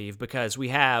got to believe, because we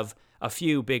have a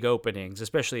few big openings,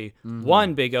 especially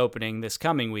one big opening this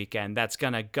coming weekend that's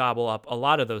going to gobble up a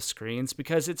lot of those screens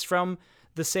because it's from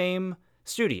the same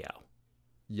studio.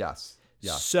 Yes.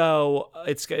 Yeah. So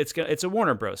it's a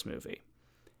Warner Bros. Movie.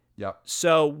 Yep.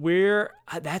 So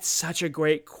that's such a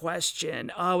great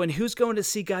question. Oh, and who's going to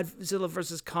see Godzilla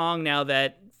vs. Kong now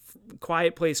that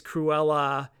Quiet Place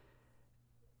Cruella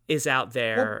is out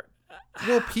there?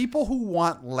 Well, people who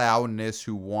want loudness,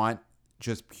 who want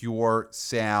just pure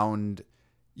sound,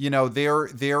 there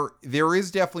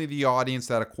is definitely the audience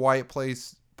that A Quiet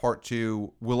Place Part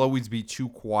 2 will always be too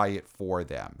quiet for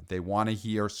them. They want to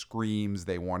hear screams.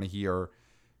 They want to hear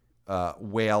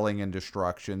wailing and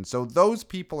destruction. So those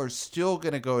people are still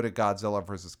going to go to Godzilla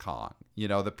vs. Kong.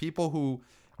 The people who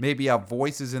maybe have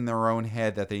voices in their own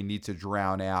head that they need to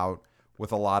drown out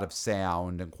with a lot of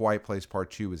sound, and Quiet Place Part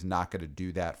 2 is not going to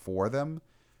do that for them.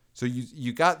 So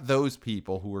you got those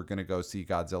people who are going to go see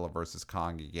Godzilla vs.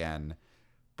 Kong again.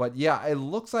 But yeah, it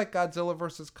looks like Godzilla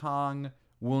vs. Kong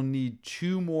will need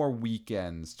 2 more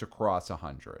weekends to cross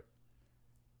 100.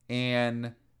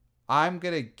 And I'm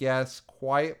going to guess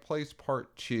Quiet Place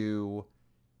Part 2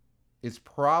 is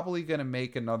probably going to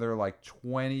make another like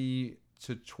 20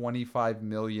 to 25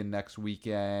 million next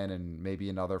weekend and maybe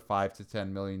another 5 to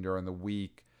 10 million during the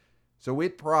week. So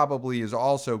it probably is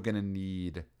also going to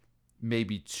need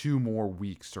maybe 2 more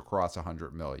weeks to cross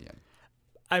 100 million.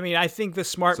 I think the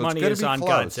smart money is on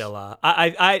close. Godzilla.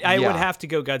 I would have to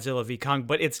go Godzilla v. Kong,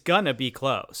 but it's going to be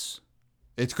close.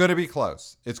 It's going to be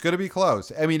close.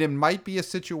 It might be a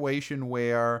situation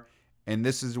where, and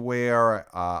this is where,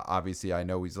 obviously I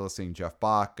know he's listening, Jeff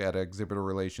Bach at Exhibitor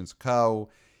Relations Co.,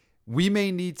 we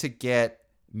may need to get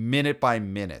minute by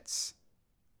minutes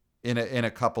in a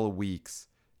couple of weeks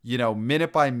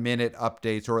minute by minute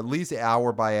updates, or at least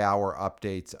hour by hour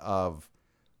updates of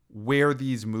where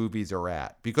these movies are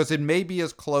at. Because it may be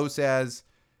as close as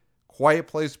Quiet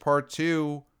Place Part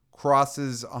 2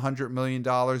 crosses $100 million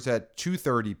at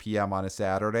 2:30 p.m. on a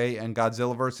Saturday, and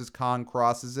Godzilla vs. Kong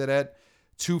crosses it at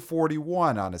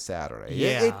 2:41 on a Saturday.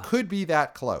 Yeah. It could be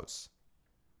that close.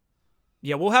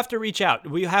 Yeah, we'll have to reach out.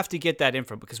 We have to get that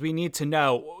info because we need to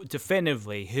know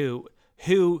definitively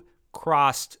who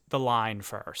crossed the line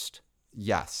first.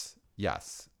 Yes.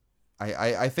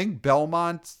 I think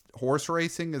Belmont horse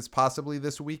racing is possibly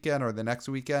this weekend or the next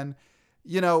weekend.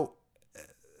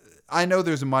 I know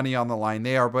there's money on the line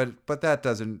there, but that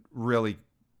doesn't really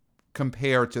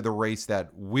compare to the race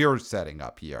that we're setting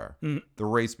up here. The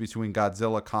race between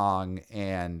Godzilla Kong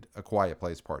and A Quiet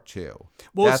Place Part 2.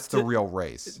 Well, that's the real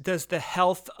race. Does the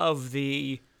health of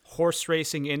the horse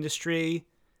racing industry,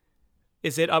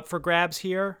 is it up for grabs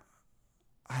here?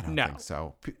 I don't think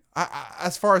so.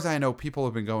 As far as I know, people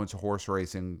have been going to horse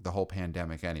racing the whole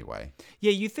pandemic anyway.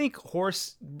 Yeah, you think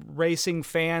horse racing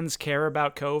fans care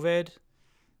about COVID?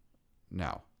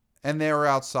 No. And they're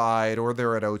outside or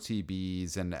they're at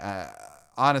OTBs. And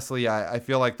honestly, I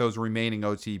feel like those remaining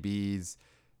OTBs,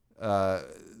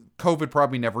 COVID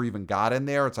probably never even got in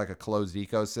there. It's like a closed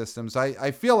ecosystem. So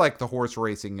I feel like the horse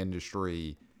racing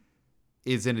industry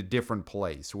is in a different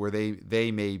place where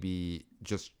they may be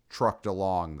just trucked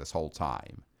along this whole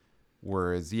time.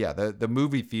 Whereas, the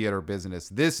movie theater business,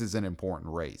 this is an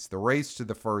important race. The race to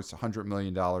the first $100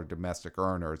 million domestic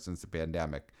earner since the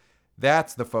pandemic.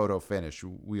 That's the photo finish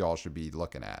we all should be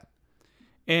looking at.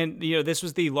 And, this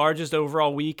was the largest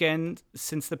overall weekend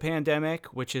since the pandemic,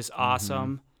 which is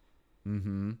awesome.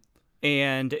 Mm-hmm.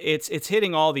 And it's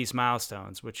hitting all these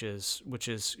milestones, which is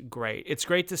great. It's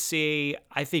great to see.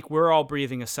 I think we're all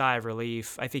breathing a sigh of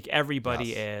relief. I think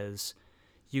everybody is.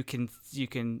 You can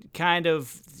kind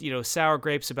of, sour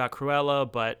grapes about Cruella,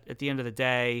 but at the end of the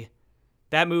day,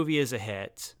 that movie is a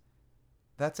hit.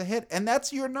 That's a hit. And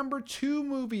that's your number 2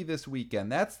 movie this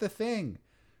weekend. That's the thing.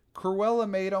 Cruella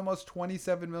made almost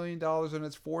 $27 million on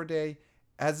its 4-day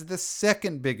as the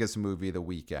second biggest movie of the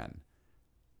weekend.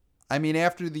 I mean,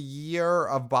 after the year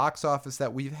of box office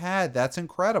that we've had, that's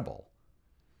incredible.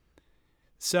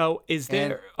 So is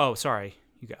there... sorry.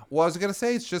 You go. Well, I was going to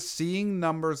say, it's just seeing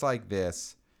numbers like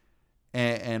this.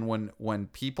 And when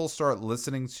people start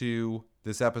listening to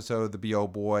this episode of the B.O.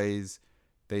 Boys,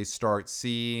 they start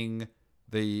seeing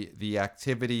the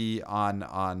activity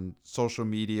on social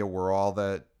media where all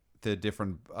the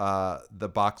different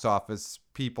the box office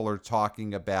people are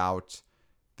talking about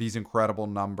these incredible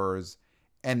numbers,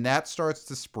 and that starts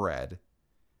to spread.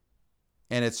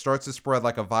 And it starts to spread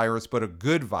like a virus, but a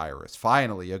good virus.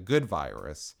 Finally, a good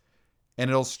virus. And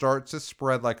it'll start to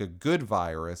spread like a good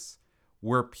virus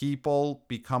where people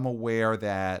become aware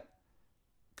that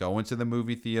going to the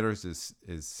movie theaters is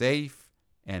safe,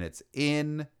 and it's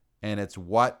in, and it's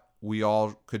what we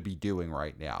all could be doing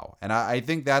right now. And I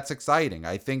think that's exciting.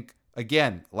 I think,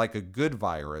 again, like a good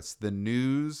virus, the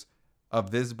news of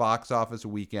this box office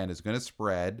weekend is going to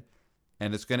spread,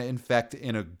 and it's going to infect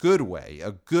in a good way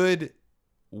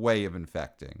of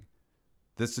infecting.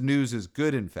 This news is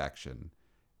good infection.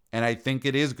 And I think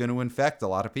it is going to infect a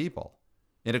lot of people.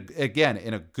 In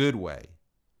a good way.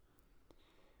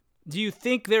 Do you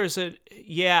think there's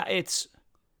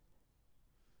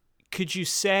could you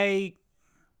say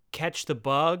catch the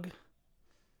bug?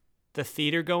 The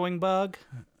theater going bug?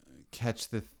 Catch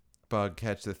the bug,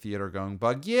 catch the theater going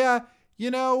bug. Yeah,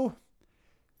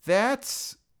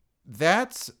 that's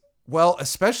well,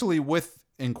 especially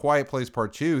in Quiet Place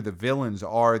Part 2, the villains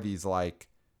are these like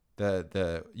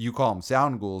the you call them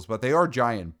sound ghouls, but they are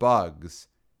giant bugs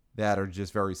that are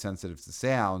just very sensitive to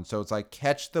sound. So it's like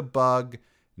catch the bug.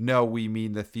 No, we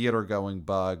mean the theater going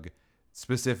bug,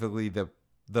 specifically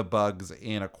the bugs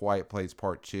in A Quiet Place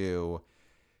Part 2.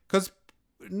 Because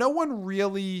no one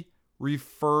really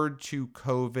referred to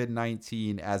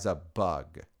COVID-19 as a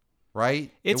bug,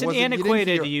 right? It's an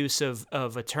antiquated use of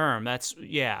a term. That's,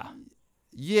 yeah.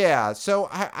 Yeah, so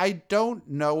I don't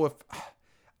know if...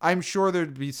 I'm sure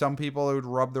there'd be some people who would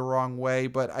rub the wrong way,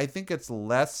 but I think it's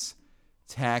less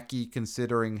tacky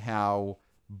considering how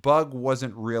bug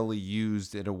wasn't really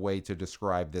used in a way to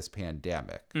describe this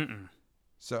pandemic. Mm-mm.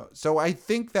 So I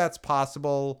think that's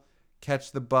possible.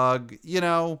 Catch the bug.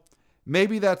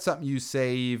 Maybe that's something you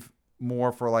save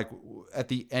more for like at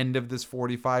the end of this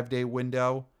 45-day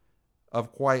window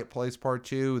of Quiet Place Part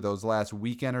 2, those last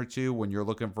weekend or two when you're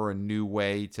looking for a new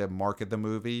way to market the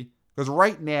movie. Because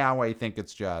right now I think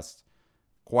it's just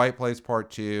Quiet Place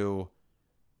Part 2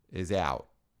 is out.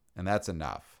 And that's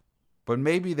enough. But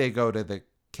maybe they go to the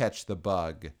catch the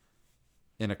bug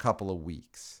in a couple of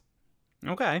weeks.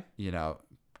 Okay. You know,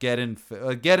 get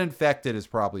infected is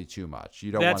probably too much.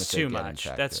 You don't want to say get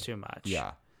infected. That's too much.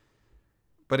 Yeah.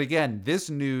 But again, this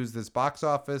news, this box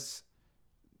office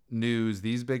news,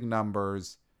 these big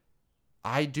numbers,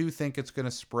 I do think it's going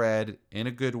to spread in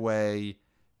a good way.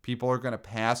 People are going to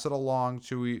pass it along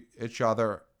to each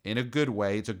other in a good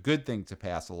way. It's a good thing to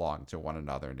pass along to one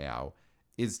another now,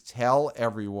 is tell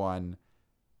everyone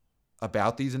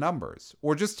about these numbers,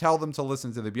 or just tell them to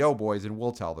listen to the Bio Boys and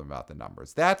we'll tell them about the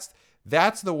numbers. That's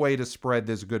the way to spread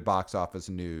this good box office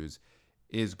news,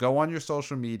 is go on your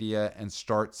social media and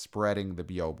start spreading the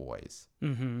Bio Boys.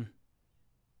 Mm-hmm.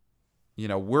 You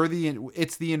know,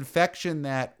 it's the infection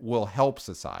that will help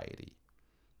society.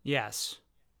 Yes.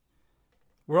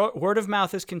 Word of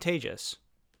mouth is contagious.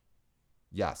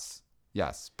 Yes.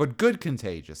 But good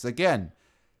contagious. Again,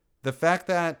 the fact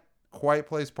that Quiet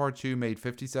Place Part 2 made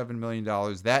 $57 million,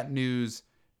 that news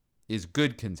is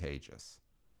good contagious.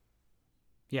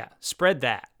 Yeah. Spread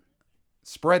that.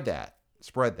 Spread that.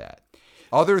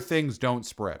 Other things don't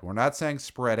spread. We're not saying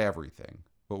spread everything,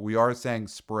 but we are saying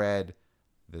spread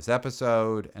this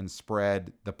episode and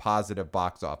spread the positive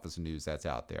box office news that's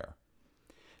out there.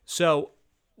 So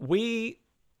we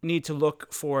need to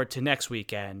look forward to next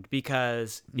weekend,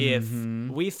 because if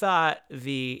we thought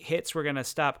the hits were going to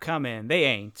stop coming, they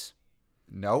ain't.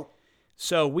 Nope.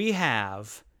 So we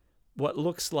have what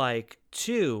looks like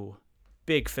 2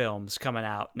 big films coming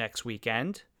out next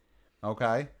weekend.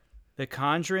 Okay. The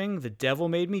Conjuring, The Devil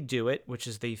Made Me Do It, which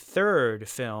is the 3rd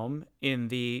film in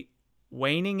the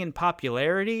waning in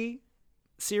popularity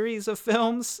series of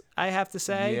films, I have to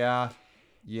say.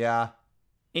 Yeah.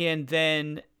 And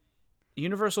then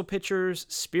Universal Pictures'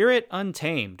 Spirit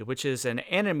Untamed, which is an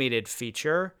animated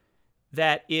feature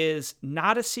that is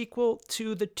not a sequel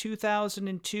to the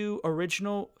 2002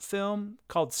 original film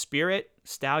called Spirit,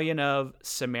 Stallion of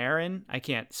Samarin. I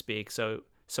can't speak, so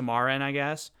Samarin, I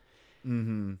guess.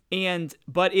 Mm-hmm.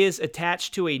 But is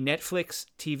attached to a Netflix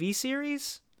TV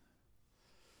series.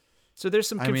 So there's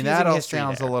some confusing that all history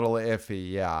sounds there. a little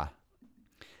iffy, yeah.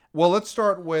 Well, let's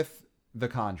start with the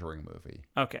Conjuring movie.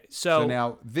 Okay, So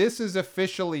now, this is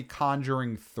officially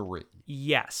Conjuring 3.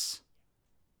 yes.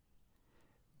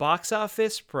 Box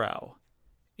Office Pro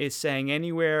is saying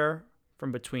anywhere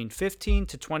from between 15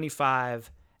 to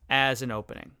 25 as an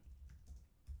opening.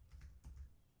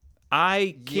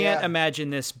 I can't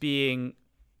imagine this getting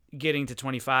to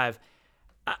 25.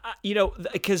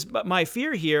 Because my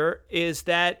fear here is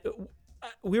that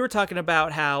we were talking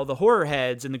about how the horror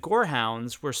heads and the gore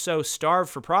hounds were so starved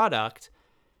for product.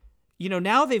 You know,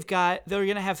 now they're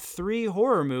going to have 3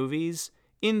 horror movies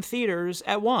in theaters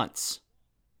at once.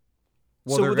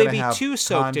 Well, so will they be too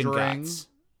soaked in guts?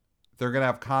 They're going to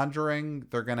have Conjuring.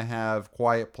 They're going to have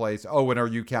Quiet Place. Oh, and are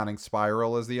you counting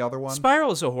Spiral as the other one?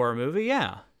 Spiral is a horror movie,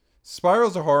 yeah.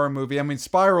 Spiral's a horror movie. I mean,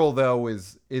 Spiral, though,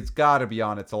 it's got to be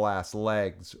on its last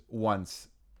legs once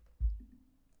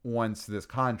this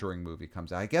Conjuring movie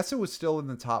comes out. I guess it was still in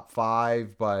the top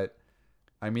 5, but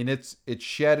I mean, it's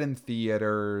shed in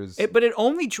theaters. But it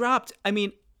only dropped. I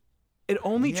mean, it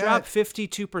only dropped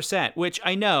 52%, which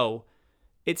I know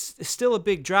it's still a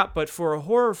big drop, but for a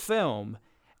horror film,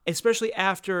 especially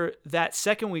after that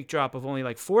second week drop of only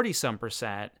like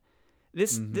 40-some%.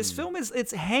 This film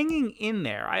it's hanging in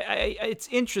there. It's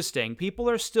interesting. People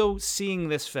are still seeing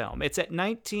this film. It's at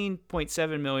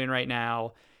 19.7 million right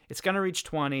now. It's gonna reach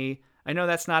 20. I know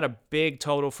that's not a big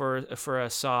total for a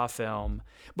Saw film,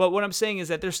 but what I'm saying is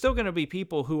that there's still gonna be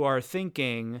people who are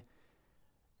thinking,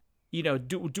 you know,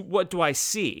 what do I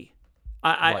see?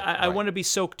 I want to be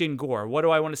soaked in gore. What do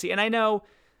I want to see? And I know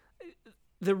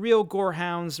the real gore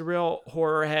hounds, the real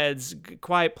horror heads,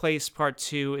 Quiet Place Part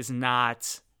 2 is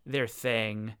not their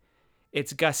thing.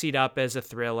 It's gussied up as a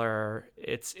thriller.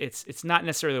 It's not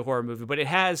necessarily a horror movie, but it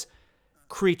has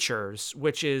creatures,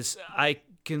 which is I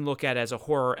can look at as a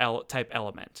horror type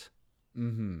element.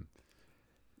 Mm-hmm.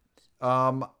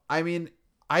 I mean,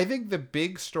 I think the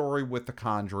big story with the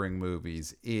Conjuring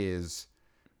movies is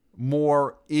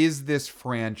this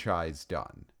franchise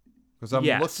done? Because I'm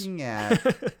looking at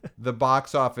the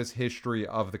box office history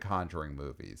of the Conjuring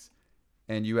movies.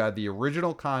 And you had the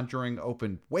original Conjuring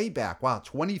opened way back. Wow,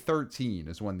 2013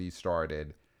 is when these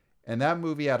started. And that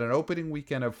movie had an opening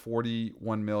weekend of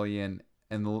 41 million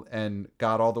and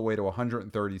got all the way to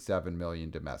 137 million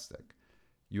domestic.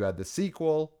 You had the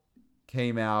sequel,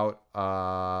 came out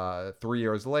 3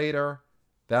 years later.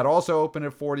 That also opened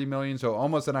at 40 million, so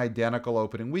almost an identical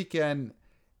opening weekend.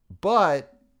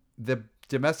 But the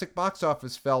domestic box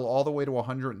office fell all the way to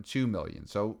 102 million.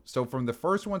 So from the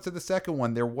first one to the second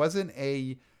one, there wasn't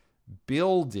a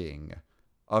building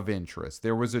of interest.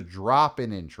 There was a drop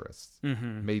in interest.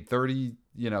 Mm-hmm. Made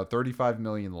 35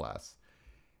 million less.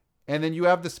 And then you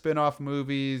have the spin-off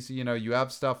movies, you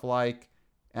have stuff like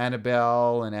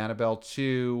Annabelle and Annabelle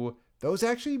 2. Those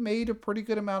actually made a pretty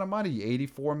good amount of money.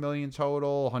 84 million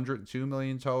total, 102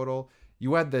 million total.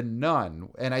 You had The Nun,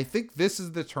 and I think this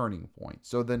is the turning point.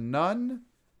 So The Nun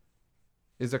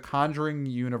is a Conjuring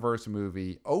universe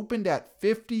movie, opened at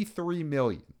 53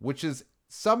 million, which is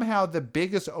somehow the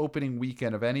biggest opening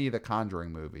weekend of any of the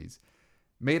Conjuring movies.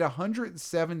 Made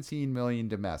 117 million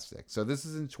domestic. So this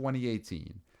is in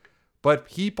 2018. But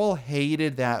people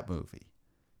hated that movie.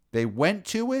 They went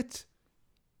to it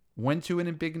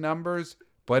in big numbers,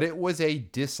 but it was a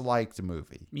disliked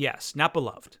movie. Yes, not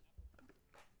beloved.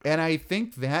 And I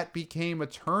think that became a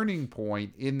turning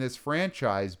point in this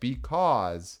franchise,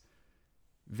 because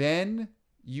then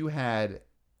you had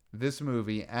this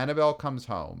movie, Annabelle Comes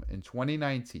Home, in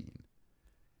 2019.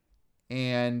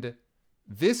 And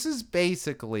this is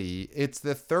basically, it's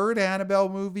the third Annabelle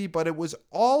movie, but it was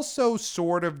also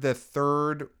sort of the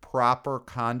third proper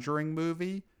Conjuring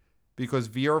movie, because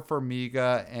Vera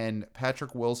Farmiga and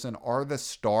Patrick Wilson are the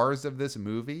stars of this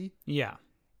movie. Yeah.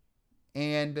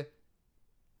 And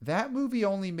that movie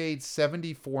only made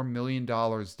 $74 million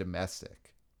domestic.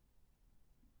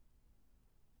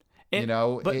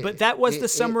 But that was the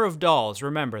Summer of Dolls.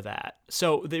 Remember that.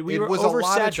 So we were was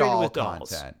oversaturated with dolls.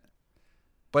 Content.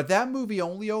 But that movie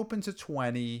only opened to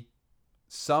 20.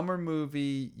 Summer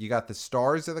movie. You got the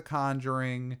stars of The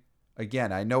Conjuring.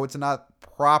 Again, I know it's not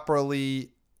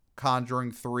properly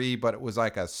Conjuring 3, but it was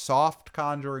like a soft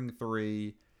Conjuring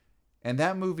 3. And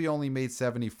that movie only made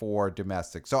 74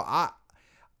 domestic. So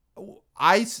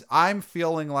I'm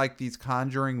feeling like these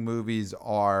Conjuring movies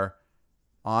are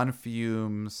on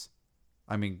fumes.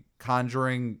 I mean,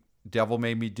 Conjuring, Devil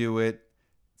Made Me Do It.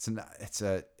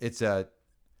 It's a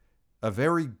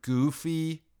very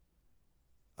goofy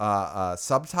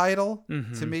subtitle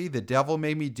to me. The Devil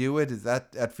Made Me Do It.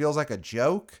 That feels like a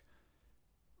joke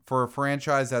for a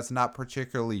franchise that's not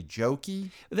particularly jokey.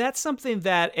 That's something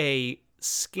that a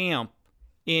scamp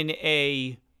in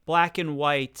a black and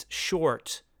white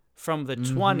short from the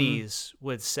 20s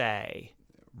would say.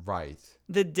 Right.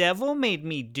 The devil made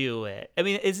me do it. I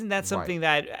mean, isn't that something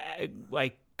that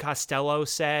like Costello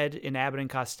said in Abbott and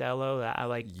Costello? That I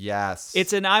like. Yes.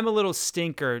 It's an I'm a little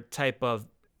stinker type of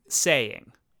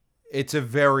saying. It's a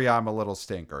very I'm a little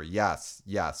stinker. Yes.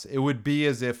 It would be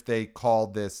as if they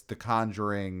called this The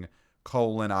Conjuring :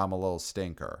 I'm a little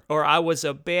stinker. Or I was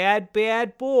a bad,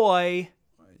 bad boy.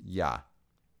 Yeah.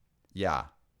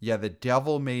 The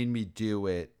Devil Made Me Do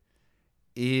It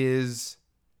is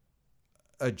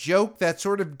a joke that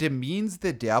sort of demeans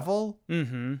the devil.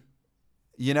 Mm-hmm.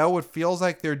 It feels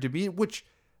like they're demean, which,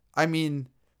 I mean,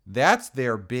 that's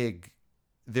their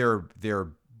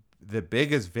the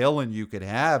biggest villain you could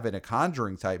have in a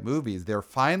Conjuring type movie. Is they're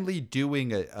finally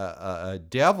doing a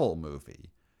devil movie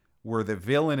where the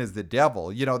villain is the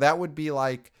devil. That would be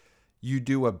like you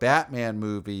do a Batman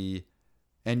movie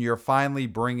and you're finally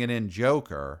bringing in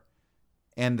Joker,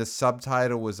 and the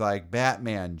subtitle was like,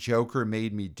 Batman, Joker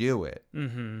made me do it.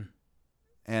 Mm-hmm.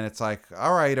 And it's like,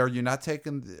 all right, are you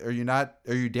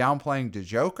downplaying the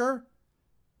Joker?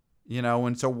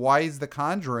 And so why is The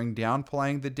Conjuring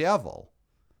downplaying the devil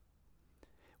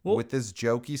with this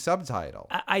jokey subtitle?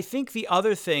 I think the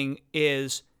other thing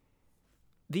is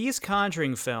these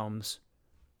Conjuring films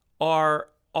are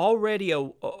already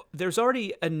there's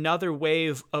already another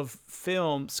wave of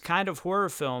films, kind of horror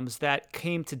films, that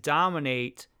came to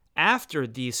dominate after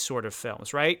these sort of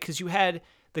films, right? Because you had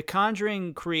The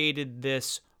Conjuring created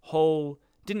this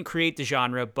didn't create the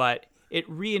genre, but it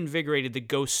reinvigorated the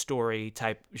ghost story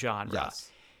type genre. Yes.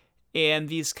 And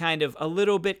these kind of a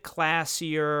little bit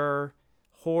classier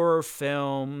horror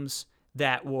films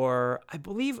that were, I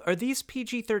believe, are these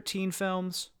PG-13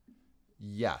 films?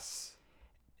 Yes.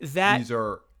 These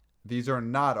are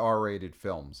not R-rated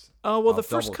films. Oh, well, the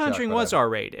first Conjuring was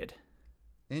R-rated.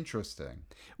 Interesting.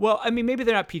 Well, I mean, maybe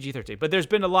they're not PG-13, but there's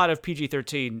been a lot of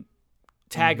PG-13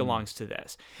 tag-alongs to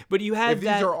this. But you had if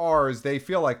these are R's, they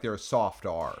feel like they're soft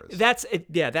R's.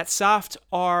 That soft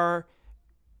R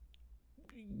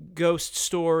ghost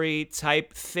story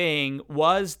type thing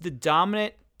was the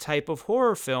dominant type of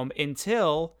horror film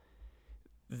until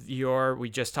we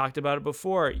just talked about it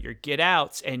before, your Get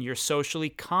Outs and your socially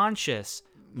conscious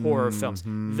horror films.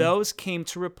 Those came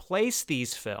to replace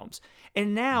these films.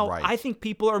 And now I think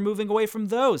people are moving away from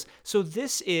those. So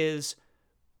this is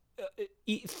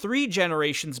 3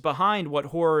 generations behind what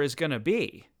horror is going to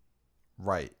be.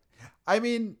 Right. I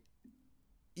mean,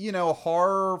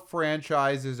 horror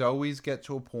franchises always get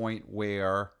to a point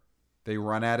where they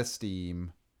run out of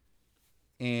steam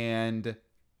And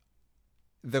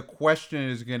the question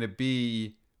is going to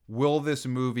be, will this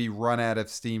movie run out of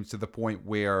steam to the point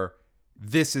where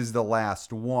this is the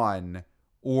last one,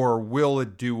 or will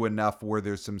it do enough where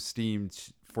there's some steam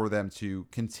for them to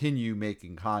continue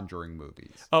making Conjuring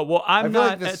movies? Oh, well, I I'm feel not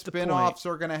like the at the spin-offs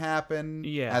point. are going to happen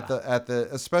Yeah. at the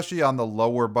especially on the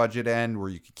lower budget end where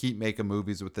you can keep making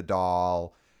movies with the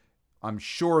doll. I'm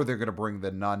sure they're going to bring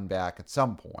the Nun back at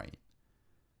some point.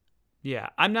 Yeah,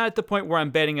 I'm not at the point where I'm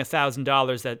betting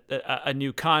 $1,000 that a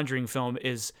new Conjuring film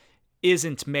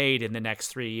isn't made in the next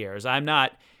 3 years. I'm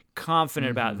not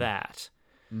confident about that.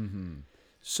 Mm-hmm.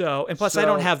 So, and plus, I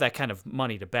don't have that kind of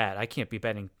money to bet. I can't be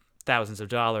betting thousands of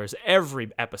dollars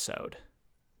every episode.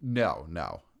 No.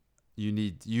 You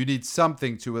need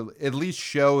something to at least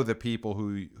show the people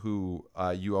who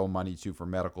you owe money to for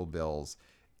medical bills.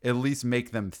 At least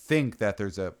make them think that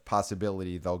there's a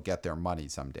possibility they'll get their money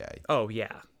someday. Oh,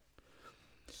 yeah.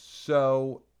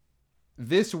 So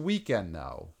this weekend,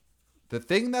 though, the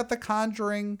thing that the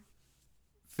Conjuring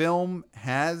film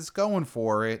has going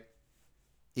for it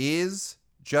is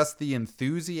just the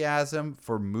enthusiasm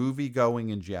for movie going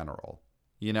in general.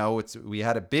 You know, we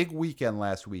had a big weekend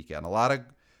last weekend, a lot of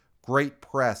great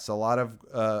press, a lot of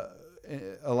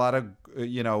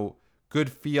good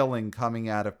feeling coming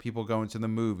out of people going to the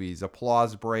movies,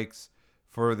 applause breaks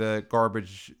for the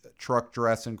garbage truck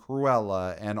dress and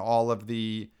Cruella, and all of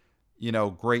the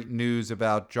great news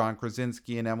about John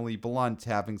Krasinski and Emily Blunt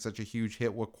having such a huge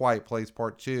hit with Quiet Place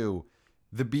Part 2.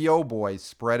 The B.O. Boys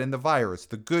spreading the virus,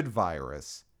 the good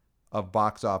virus of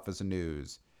box office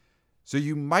news. So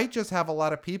you might just have a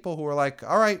lot of people who are like,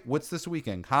 all right, what's this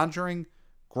weekend? Conjuring?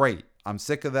 Great. I'm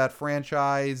sick of that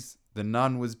franchise. The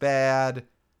Nun was bad.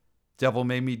 Devil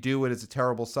Made Me Do It is a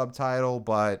terrible subtitle,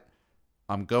 but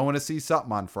I'm going to see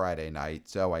something on Friday night,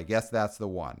 so I guess that's the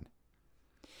one.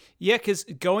 Yeah, because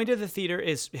going to the theater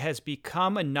has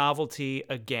become a novelty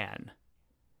again.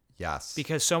 Yes.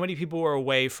 Because so many people were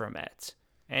away from it.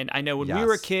 And I know when we Yes.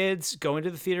 were kids, going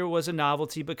to the theater was a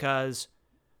novelty because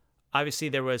obviously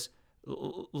there was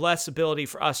less ability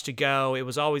for us to go. It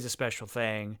was always a special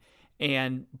thing.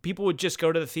 And people would just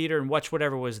go to the theater and watch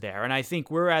whatever was there. And I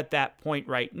think we're at that point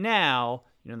right now.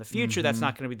 In the future, that's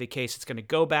not going to be the case. It's going to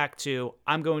go back to,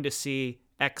 I'm going to see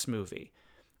X movie.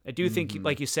 I do think,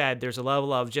 like you said, there's a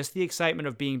level of just the excitement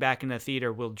of being back in the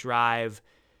theater will drive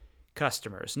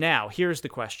customers. Now, here's the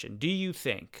question. Do you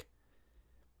think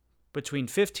between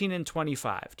 15 and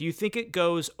 25, do you think it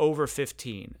goes over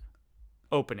 15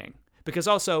 opening? Because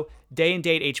also, day and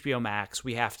date HBO Max,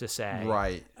 we have to say.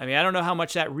 Right. I mean, I don't know how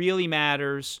much that really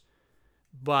matters,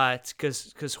 but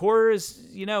because horror is,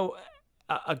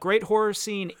 a great horror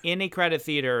scene in a crowded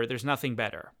theater, there's nothing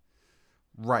better.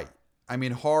 Right. I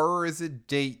mean, horror is a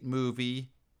date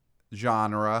movie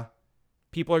genre.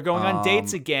 People are going on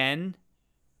dates again.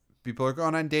 People are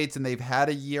going on dates, and they've had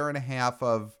a year and a half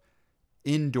of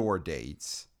indoor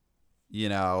dates,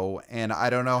 and I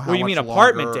don't know how much Well, you mean longer...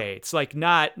 apartment dates, like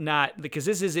not because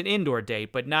this is an indoor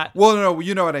date, but not. Well, no,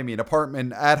 you know what I mean.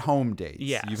 Apartment at-home dates.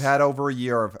 Yes. You've had over a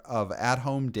year of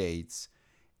at-home dates,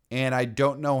 and I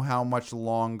don't know how much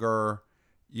longer,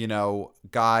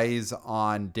 guys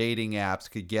on dating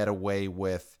apps could get away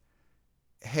with,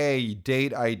 hey,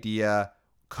 date idea,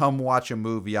 come watch a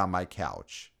movie on my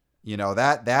couch.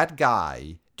 That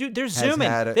guy. Dude, they're Zooming.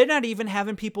 They're not even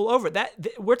having people over.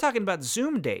 We're talking about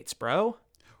Zoom dates, bro.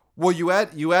 Well, you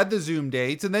had the Zoom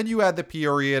dates, and then you had the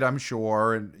period, I'm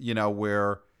sure, and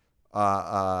where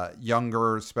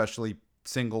younger, especially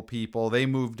single people, they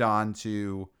moved on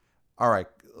to, all right,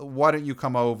 why don't you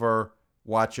come over,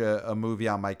 watch a movie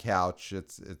on my couch?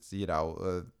 It's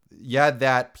you had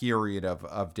that period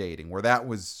of dating where that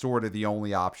was sort of the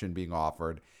only option being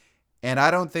offered. And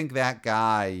I don't think that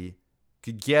guy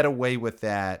could get away with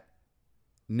that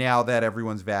now that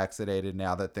everyone's vaccinated,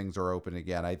 now that things are open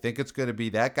again. I think it's going to be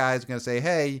that guy's going to say,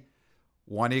 hey,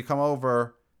 why don't you come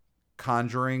over?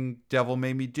 Conjuring Devil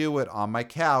Made Me Do It on my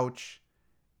couch.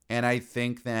 And I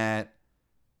think that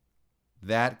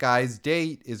guy's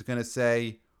date is going to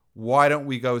say, why don't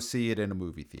we go see it in a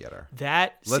movie theater?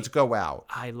 Let's go out.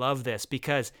 I love this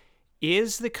because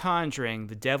is The Conjuring,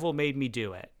 The Devil Made Me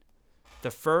Do It,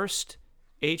 the first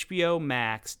HBO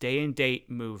Max day and date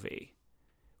movie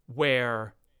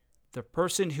where the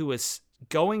person who was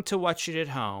going to watch it at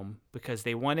home because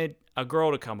they wanted a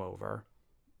girl to come over,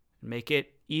 make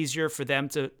it easier for them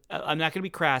to, I'm not going to be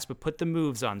crass, but put the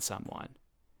moves on someone.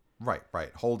 Right.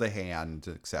 Hold a hand,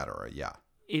 etc. Yeah.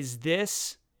 Is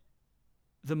this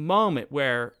the moment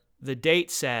where the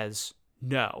date says,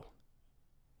 no,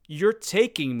 you're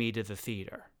taking me to the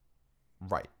theater?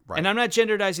 Right. And I'm not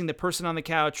genderizing the person on the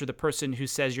couch or the person who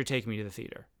says you're taking me to the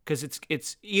theater, because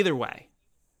it's either way.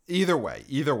 Either way.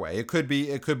 It could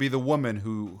be the woman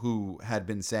who had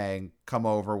been saying, "Come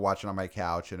over, watch it on my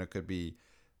couch," and it could be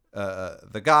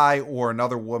the guy or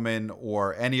another woman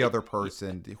or any other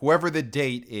person, whoever the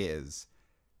date is.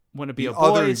 Wanna be the boys,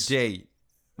 other date.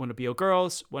 wanna be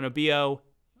girls, wanna be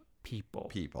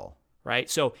people. Right?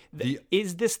 So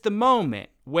is this the moment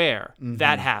where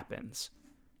that happens?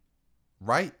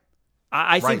 Right.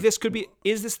 I think this could be,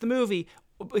 is this the movie?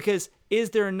 Because is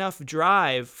there enough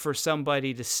drive for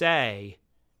somebody to say,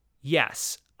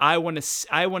 yes, I want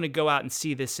to go out and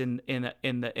see this in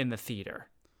the theater?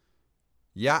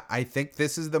 Yeah, I think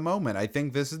this is the moment. I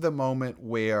think this is the moment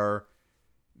where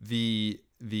the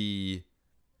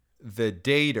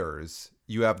daters,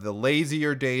 you have the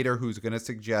lazier dater who's going to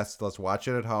suggest, let's watch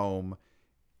it at home.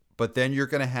 But then you're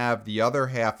going to have the other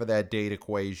half of that date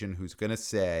equation who's going to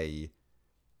say,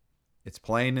 it's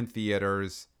playing in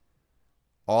theaters.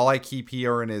 All I keep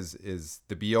hearing is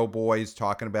the BO boys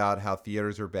talking about how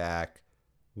theaters are back.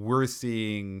 We're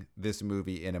seeing this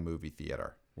movie in a movie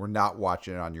theater. We're not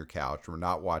watching it on your couch. We're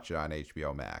not watching it on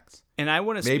HBO Max. And I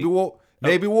want to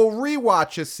maybe we'll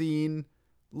rewatch a scene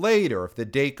later if the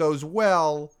date goes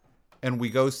well and we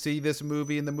go see this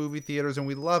movie in the movie theaters and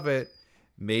we love it.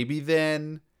 Maybe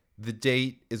then the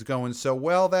date is going so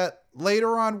well that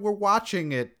later on we're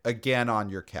watching it again on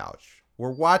your couch.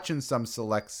 We're watching some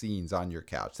select scenes on your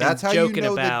couch. That's how you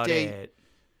know the date.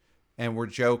 And we're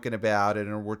joking about it,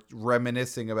 and we're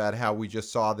reminiscing about how we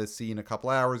just saw this scene a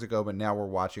couple hours ago, but now we're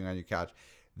watching on your couch.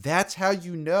 That's how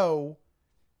you know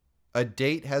a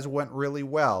date has went really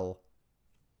well,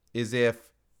 is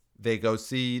if they go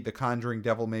see The Conjuring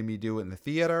Devil Made Me Do It in the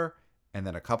theater, and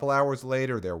then a couple hours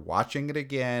later, they're watching it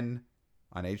again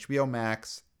on HBO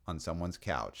Max on someone's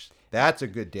couch. That's a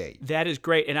good date. That is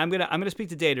great. And I'm gonna speak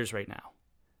to daters right now,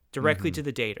 directly to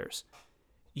the daters.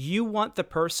 You want the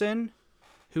person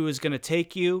who is going to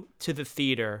take you to the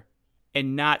theater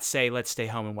and not say, let's stay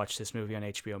home and watch this movie on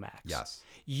HBO Max. Yes.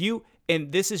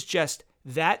 And this is just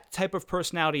that type of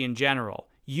personality in general.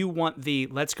 You want the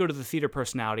let's go to the theater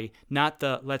personality, not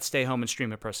the let's stay home and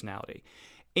stream it personality.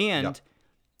 And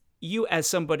you, as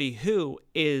somebody who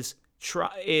is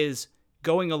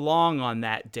going along on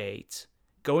that date,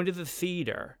 going to the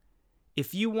theater,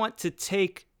 if you want to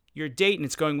take your date and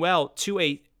it's going well to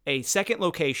a second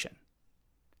location,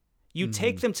 you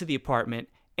take them to the apartment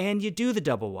and you do the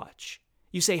double watch.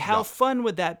 You say, how fun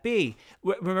would that be?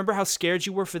 Remember how scared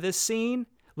you were for this scene?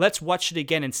 Let's watch it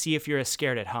again and see if you're as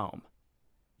scared at home.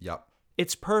 Yep.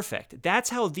 It's perfect. That's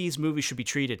how these movies should be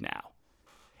treated now.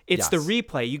 It's the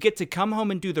replay. You get to come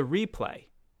home and do the replay.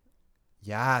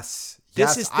 Yes.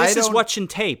 This is watching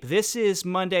tape. This is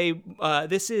Monday.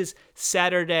 This is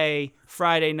Saturday,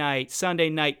 Friday night, Sunday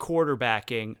night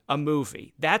quarterbacking a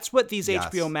movie. That's what these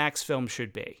HBO Max films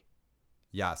should be.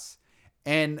 Yes.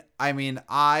 And I mean,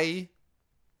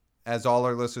 as all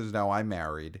our listeners know, I'm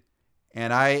married.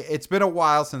 And it's been a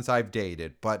while since I've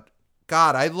dated. But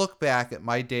God, I look back at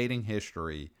my dating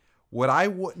history, what I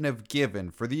wouldn't have given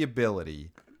for the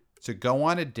ability to go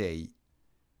on a date,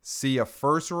 see a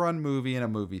first-run movie in a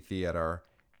movie theater,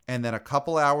 and then a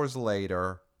couple hours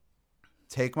later,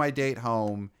 take my date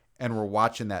home, and we're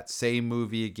watching that same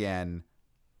movie again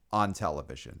on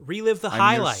television. Relive the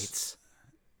highlights.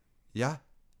 Yeah.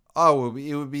 Oh,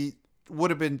 it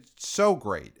would have been so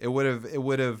great. It would have,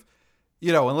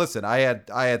 and listen, I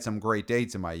had some great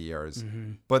dates in my years,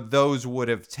 but those would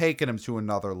have taken them to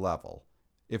another level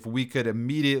if we could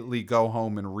immediately go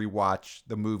home and rewatch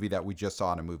the movie that we just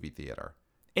saw in a movie theater.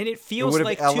 And it feels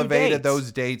like 2 dates. It would have elevated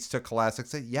those dates to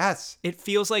classics. Yes. It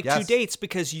feels like 2 dates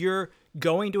because you're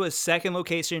going to a second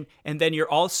location and then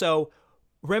you're also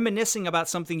reminiscing about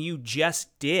something you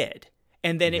just did.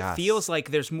 And then it feels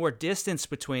like there's more distance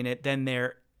between it than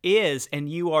there is, and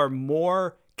you are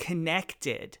more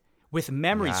connected with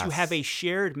memories. You have a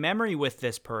shared memory with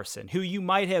this person who you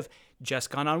might have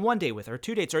just gone on 1 date with, or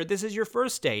 2 dates, or this is your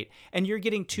first date, and you're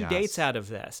getting 2 dates out of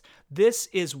this. This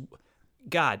is,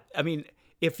 God, I mean,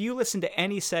 if you listen to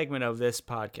any segment of this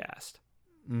podcast,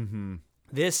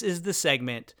 this is the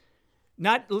segment,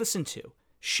 not listen to,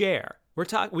 share.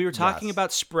 We were talking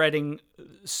about spreading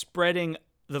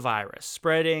the virus,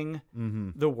 spreading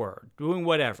the word, doing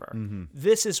whatever.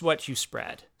 This is what you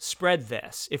spread. Spread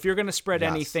this. If you're going to spread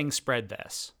anything, spread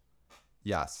this.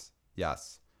 Yes.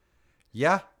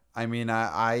 Yeah. I mean,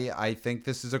 I think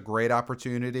this is a great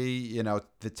opportunity.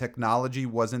 The technology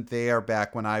wasn't there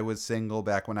back when I was single,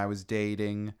 back when I was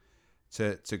dating,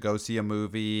 to go see a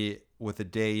movie with a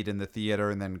date in the theater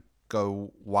and then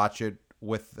go watch it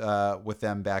with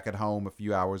them back at home a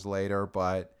few hours later.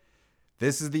 But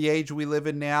this is the age we live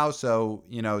in now. So,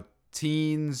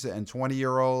 teens and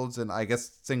 20-year-olds, and I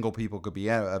guess single people could be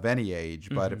of any age.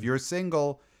 But if you're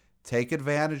single, take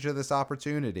advantage of this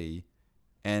opportunity.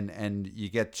 And you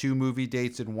get 2 movie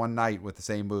dates in one night with the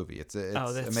same movie. It's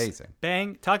amazing.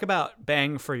 Bang. Talk about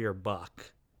bang for your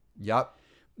buck. Yep.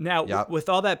 Now, with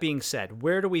all that being said,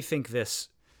 where do we think this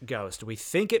goes? Do we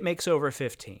think it makes over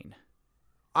 15?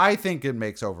 I think it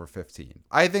makes over 15.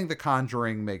 I think The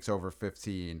Conjuring makes over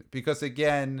 15 because,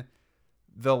 again,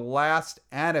 the last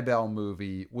Annabelle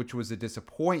movie, which was a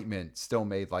disappointment, still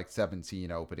made like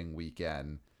 17 opening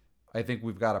weekend. I think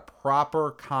we've got a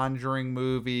proper Conjuring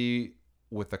movie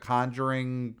with The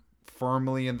Conjuring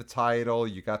firmly in the title.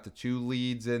 You got the 2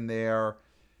 leads in there.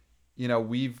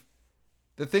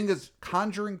 The thing is,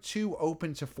 Conjuring 2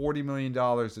 opened to $40 million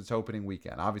its opening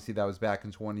weekend. Obviously, that was back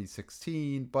in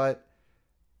 2016, but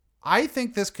I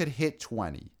think this could hit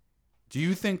 20. Do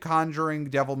you think Conjuring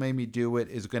Devil Made Me Do It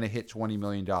is going to hit $20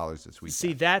 million this weekend?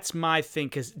 See, that's my thing,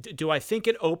 because do I think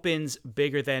it opens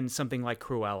bigger than something like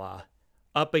Cruella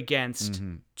up against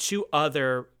 2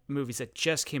 other movies that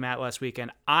just came out last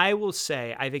weekend? I will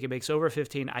say I think it makes over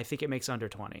 15. I think it makes under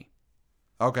 20.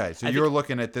 Okay, so you're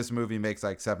looking at this movie makes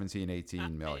like 17,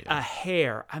 18 million. A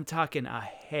hair. I'm talking a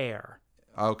hair.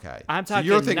 Okay. I'm talking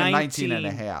so you're thinking 19 and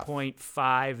a half.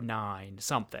 19.59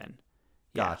 something.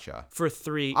 Gotcha. Yeah, for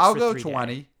 3 I'll for go 3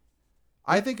 20. day.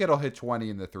 I think it'll hit 20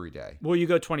 in the 3-day. Will you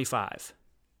go 25?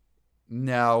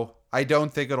 No, I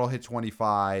don't think it'll hit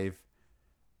 25.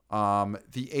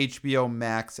 The HBO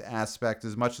Max aspect,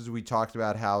 as much as we talked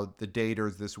about how the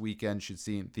daters this weekend should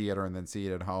see it in theater and then see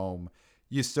it at home,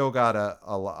 you still got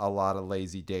a lot of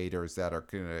lazy daters that are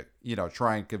going to,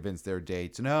 try and convince their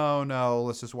dates, no,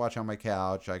 let's just watch on my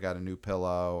couch. I got a new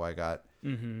pillow. I got,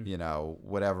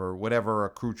 whatever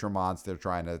accoutrements they're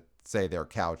trying to say their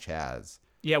couch has.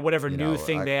 Yeah, whatever new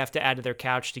thing they have to add to their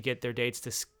couch to get their dates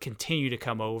to continue to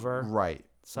come over. Right.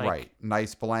 Like, right.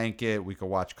 Nice blanket. We could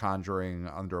watch Conjuring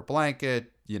under a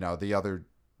blanket. The other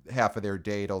half of their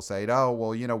date will say, oh,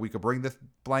 well, we could bring the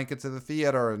blanket to the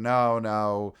theater.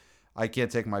 No, I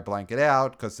can't take my blanket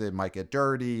out because it might get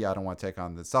dirty. I don't want to take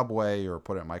on the subway or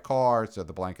put it in my car. So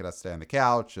the blanket has to stay on the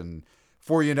couch. And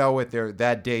before you know it,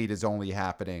 that date is only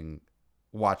happening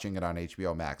watching it on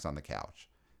HBO Max on the couch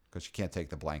because you can't take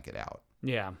the blanket out.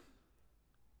 Yeah.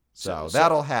 So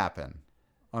that'll happen,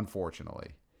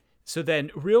 unfortunately. So then,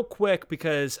 real quick,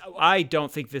 because I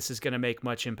don't think this is going to make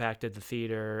much impact at the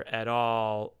theater at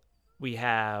all, we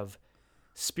have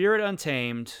Spirit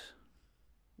Untamed,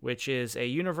 which is a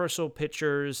Universal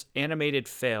Pictures animated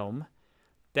film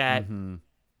that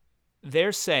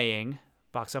they're saying,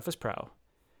 Box Office Pro,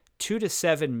 2 to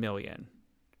 7 million.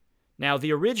 Now,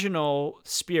 the original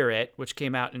Spirit, which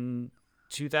came out in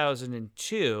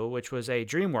 2002, which was a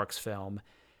DreamWorks film,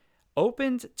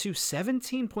 opened to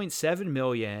 17.7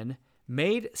 million,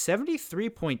 made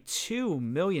 $73.2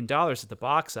 million at the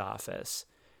box office,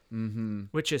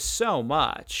 which is so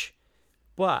much.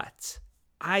 But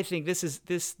I think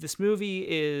this movie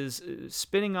is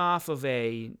spinning off of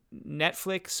a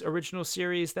Netflix original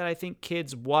series that I think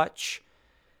kids watch.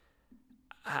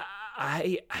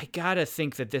 I gotta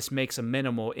think that this makes a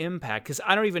minimal impact because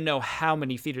I don't even know how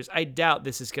many theaters. I doubt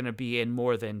this is going to be in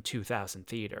more than 2,000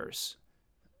 theaters.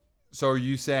 So are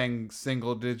you saying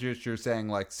single digits? You're saying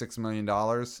like $6 million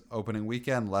opening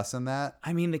weekend, less than that?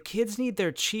 I mean, the kids need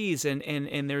their cheese,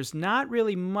 and there's not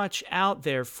really much out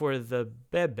there for the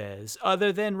bebes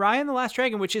other than Raya and the Last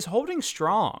Dragon, which is holding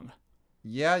strong.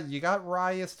 Yeah, you got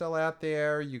Raya still out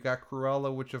there. You got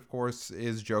Cruella, which of course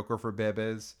is Joker for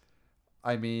bebes.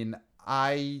 I mean,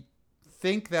 I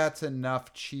think that's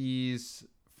enough cheese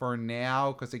for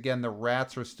now because, again, the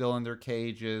rats are still in their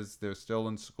cages. They're still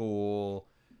in school.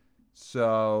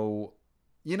 So,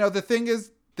 the thing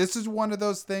is, this is one of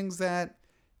those things that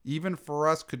even for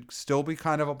us could still be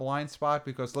kind of a blind spot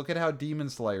because look at how Demon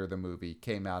Slayer, the movie,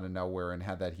 came out of nowhere and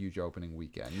had that huge opening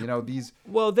weekend. These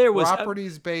there was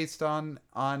properties based on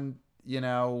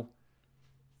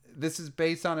this is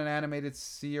based on an animated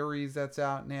series that's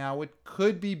out now. It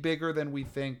could be bigger than we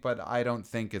think, but I don't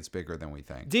think it's bigger than we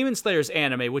think. Demon Slayer's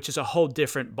anime, which is a whole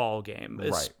different ball game.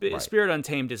 Right. Spirit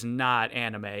Untamed is not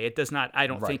anime. It does not, I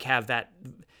don't think, have that,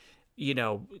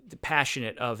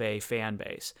 passionate of a fan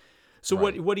base. So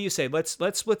what do you say? Let's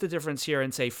split the difference here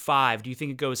and say 5. Do you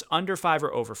think it goes under 5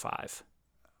 or over 5?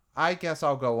 I guess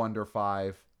I'll go under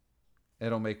 5.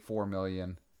 It'll make 4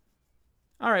 million.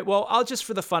 All right, well, I'll just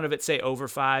for the fun of it say over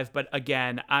 5, but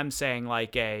again, I'm saying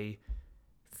like a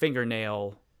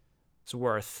fingernail's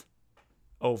worth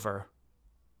over.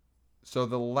 So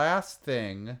the last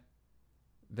thing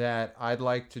that I'd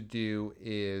like to do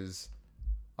is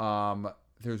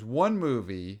There's one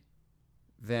movie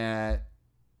that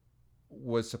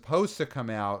was supposed to come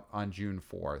out on June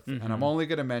 4th. Mm-hmm. And I'm only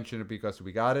going to mention it because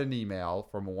we got an email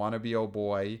from a wannabe old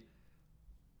boy,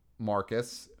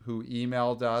 Marcus, who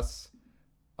emailed us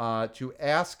to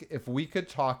ask if we could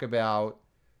talk about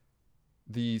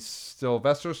the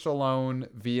Sylvester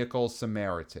Stallone vehicle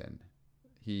Samaritan.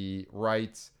 He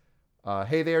writes,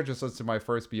 hey there, just listened to my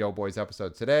first BO Boys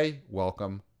episode today.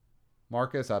 Welcome,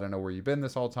 Marcus. I don't know where you've been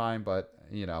this whole time, but,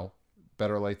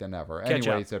 better late than never.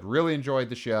 Anyway, he said, really enjoyed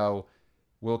the show.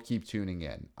 We'll keep tuning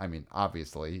in. I mean,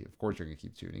 obviously, of course you're going to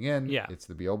keep tuning in. Yeah. It's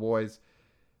the BO Boys.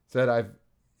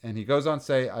 And he goes on to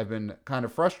say, I've been kind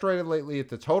of frustrated lately at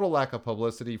the total lack of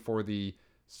publicity for the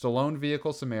Stallone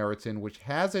vehicle Samaritan, which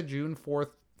has a June 4th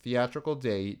theatrical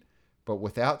date, but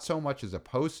without so much as a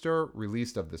poster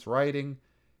released of this writing.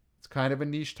 It's kind of a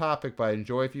niche topic, but I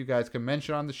enjoy if you guys can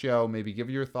mention on the show, maybe give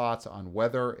your thoughts on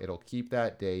whether it'll keep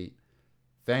that date.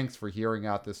 Thanks for hearing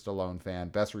out this Stallone fan.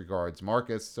 Best regards,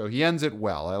 Marcus. So he ends it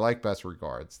well. I like best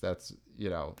regards. That's,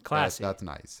 classy. That's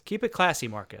nice. Keep it classy,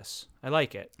 Marcus. I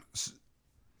like it.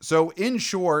 So in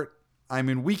short, I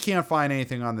mean, we can't find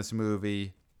anything on this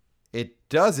movie. It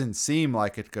doesn't seem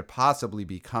like it could possibly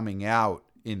be coming out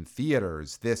in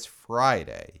theaters this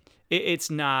Friday. It's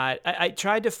not. I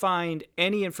tried to find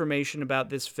any information about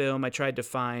this film. I tried to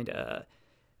find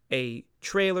a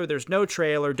trailer. There's no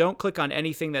trailer. Don't click on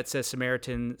anything that says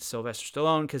Samaritan Sylvester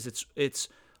Stallone because it's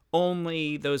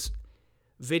only those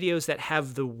videos that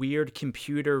have the weird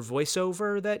computer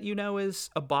voiceover that is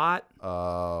a bot.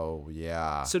 Oh,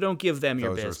 yeah. So don't give them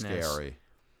your business. business. Those are scary.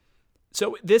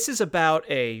 So this is about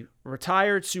a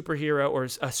retired superhero or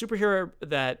a superhero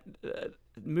that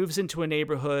moves into a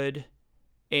neighborhood,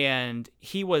 and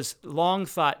he was long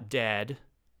thought dead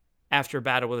after a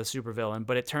battle with a supervillain,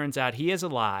 but it turns out he is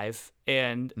alive,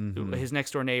 and his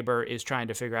next door neighbor is trying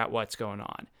to figure out what's going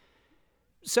on.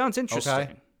 Sounds interesting.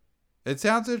 Okay. It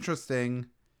sounds interesting.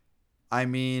 I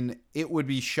mean, it would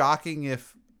be shocking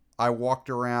if I walked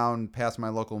around past my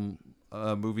local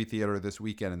movie theater this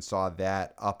weekend and saw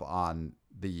that up on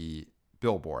the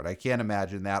billboard. I can't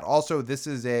imagine that. Also, this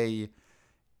is a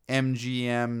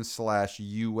MGM/UA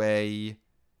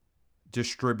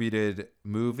distributed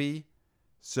movie.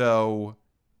 So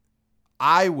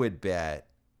I would bet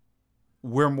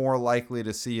we're more likely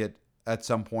to see it at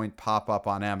some point pop up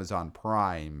on Amazon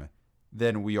Prime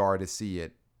than we are to see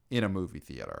it in a movie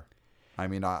theater. I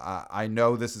mean, I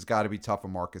know this has got to be tough for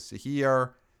Marcus to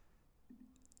hear.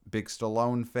 Big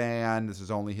Stallone fan. This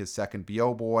is only his second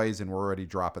BO Boys, and we're already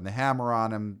dropping the hammer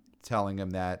on him, telling him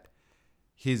that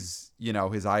his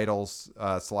idols,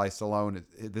 Sly Stallone,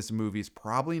 this movie is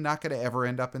probably not going to ever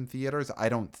end up in theaters. I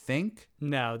don't think.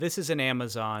 No, this is an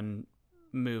Amazon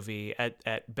movie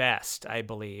at best, I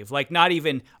believe. Like not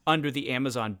even under the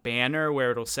Amazon banner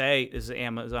where it'll say this is an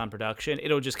Amazon production.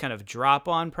 It'll just kind of drop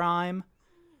on Prime.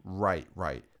 Right.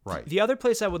 The other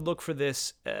place I would look for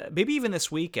this, maybe even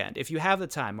this weekend, if you have the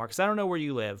time, Marcus, I don't know where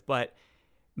you live, but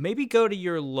maybe go to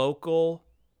your local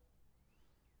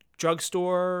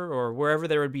drugstore or wherever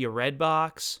there would be a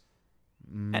Redbox.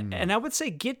 And I would say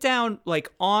get down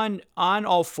like on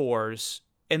all fours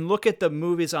and look at the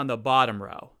movies on the bottom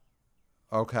row.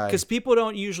 Okay. Because people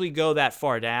don't usually go that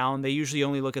far down. They usually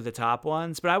only look at the top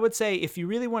ones. But I would say if you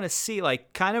really want to see,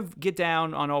 like, kind of get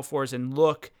down on all fours and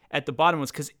look at the bottom ones,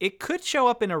 because it could show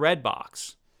up in a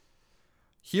Redbox.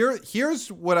 Here's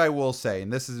what I will say,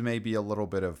 and this is maybe a little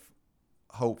bit of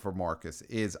hope for Marcus,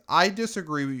 is I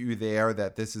disagree with you there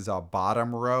that this is a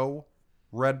bottom row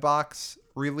Redbox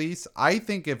release. I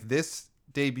think if this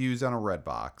debuts on a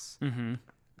Redbox,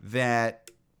 that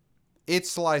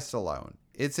it's Sly Stallone.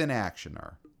 It's an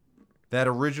actioner that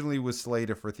originally was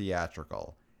slated for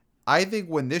theatrical. I think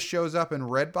when this shows up in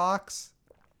Redbox,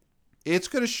 it's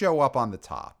going to show up on the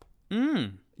top.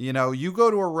 You go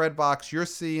to a Redbox, you're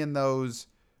seeing those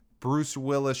Bruce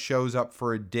Willis shows up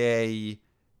for a day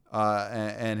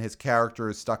and his character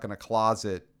is stuck in a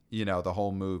closet, the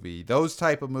whole movie. Those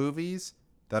type of movies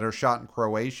that are shot in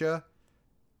Croatia,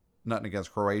 nothing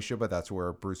against Croatia, but that's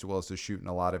where Bruce Willis is shooting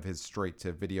a lot of his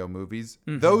straight-to-video movies.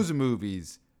 Those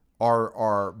movies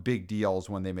are big deals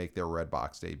when they make their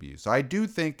Redbox debut. So I do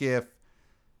think if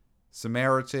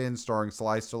Samaritan, starring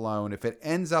Sly Stallone, if it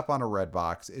ends up on a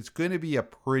Redbox, it's going to be a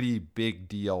pretty big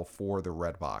deal for the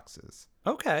Redboxes.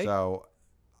 Okay. So,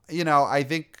 I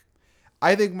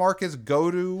think Marcus, go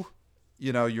to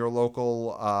your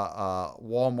local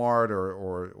Walmart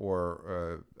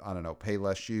or I don't know,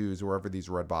 Payless Shoes, wherever these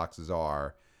Redboxes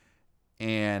are,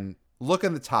 and look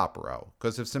in the top row.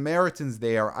 Because if Samaritan's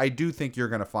there, I do think you're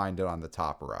going to find it on the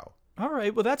top row. All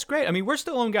right. Well, that's great. I mean, we're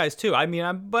Stallone guys too. I mean,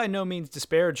 I'm by no means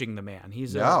disparaging the man.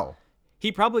 No.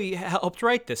 He probably helped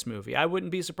write this movie. I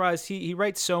wouldn't be surprised. He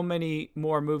writes so many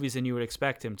more movies than you would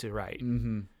expect him to write.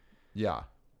 Mm-hmm. Yeah.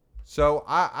 So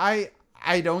I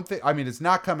don't think. I mean, it's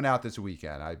not coming out this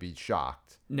weekend. I'd be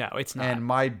shocked. No, it's not. And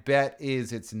my bet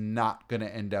is it's not going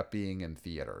to end up being in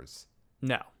theaters.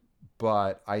 No.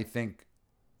 But I think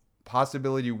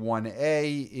possibility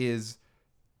 1A is,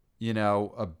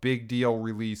 a big deal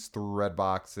release through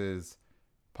Redboxes.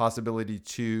 Possibility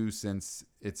 2, since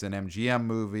it's an MGM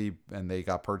movie and they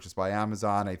got purchased by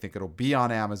Amazon, I think it'll be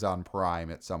on Amazon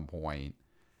Prime at some point.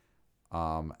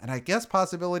 And I guess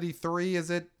possibility 3 is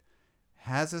it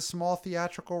has a small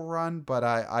theatrical run, but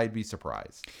I'd be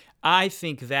surprised. I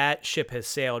think that ship has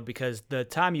sailed because the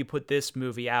time you put this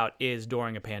movie out is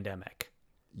during a pandemic.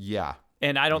 Yeah.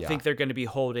 And I don't think they're going to be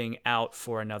holding out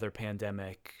for another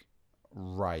pandemic.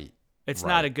 Right. It's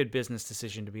not a good business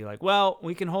decision to be like, well,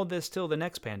 we can hold this till the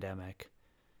next pandemic.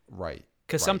 Right.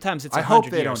 Because sometimes it's 100 years. I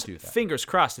hope they years. don't do that. Fingers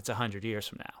crossed it's 100 years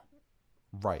from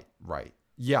now. Right.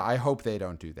 Yeah, I hope they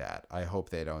don't do that. I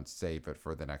hope they don't save it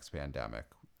for the next pandemic.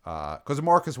 Because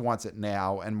Marcus wants it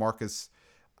now, and Marcus,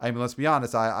 I mean, let's be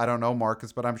honest, I don't know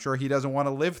Marcus, but I'm sure he doesn't want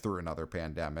to live through another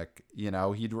pandemic. He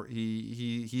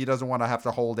doesn't want to have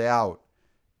to hold out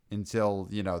until,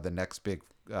 the next big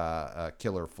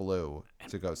killer flu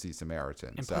to go see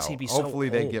Samaritan. And so plus he'd be hopefully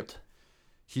so they old.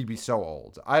 He'd be so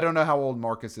old. I don't know how old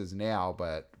Marcus is now,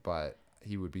 but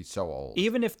he would be so old.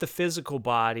 Even if the physical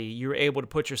body, you're able to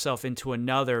put yourself into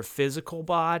another physical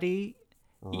body,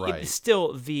 right.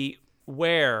 Still the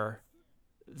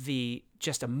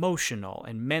just emotional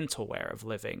and mental wear of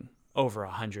living over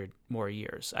 100 more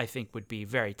years, I think would be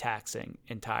very taxing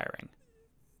and tiring.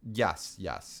 Yes.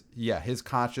 Yeah, his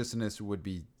consciousness would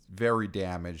be very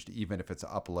damaged, even if it's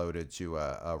uploaded to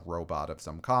a robot of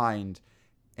some kind.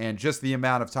 And just the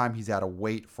amount of time he's had to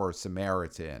wait for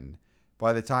Samaritan,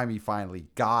 by the time he finally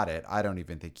got it, I don't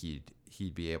even think he'd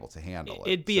be able to handle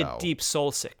it. It'd be a deep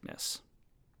soul sickness.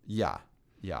 Yeah.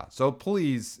 So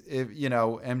please, if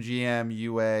MGM,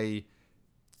 UA,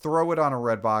 throw it on a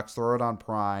Redbox, throw it on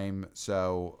Prime,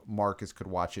 so Marcus could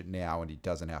watch it now and he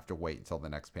doesn't have to wait until the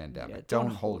next pandemic. Yeah, don't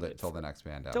hold it till the next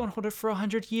pandemic. Don't hold it for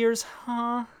 100 years,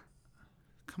 huh?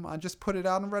 Come on, just put it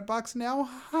out on Redbox now,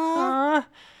 huh?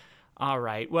 All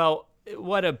right. Well,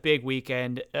 what a big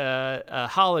weekend, a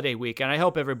holiday weekend. I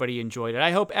hope everybody enjoyed it.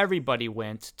 I hope everybody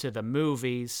went to the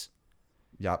movies.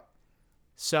 Yep.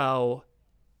 So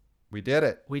we did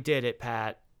it. We did it,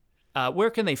 Pat. Where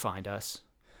can they find us?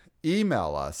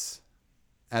 Email us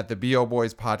at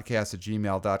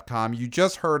theboboyspodcast@gmail.com. You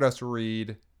just heard us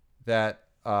read that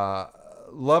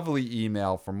lovely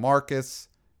email from Marcus,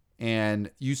 and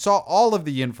you saw all of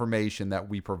the information that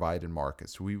we provided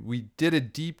Marcus. We did a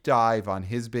deep dive on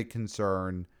his big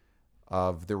concern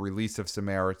of the release of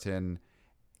Samaritan.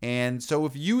 And so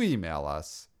if you email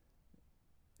us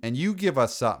and you give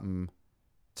us something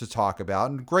to talk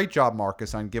about, and great job,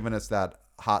 Marcus, on giving us that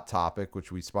hot topic,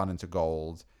 which we spun into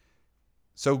gold.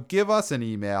 So give us an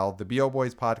email,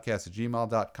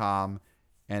 theboboyspodcast@gmail.com.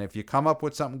 And if you come up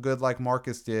with something good like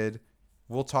Marcus did,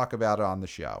 we'll talk about it on the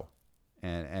show.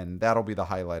 And that'll be the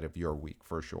highlight of your week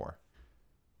for sure.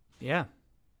 Yeah.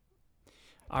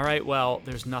 All right, well,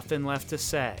 there's nothing left to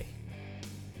say.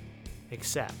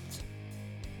 Except,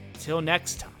 till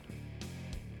next time,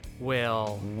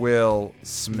 we'll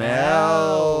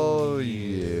smell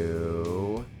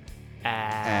you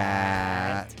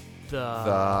at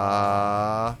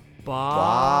the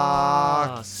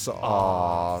box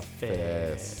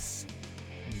office.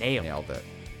 Nailed it.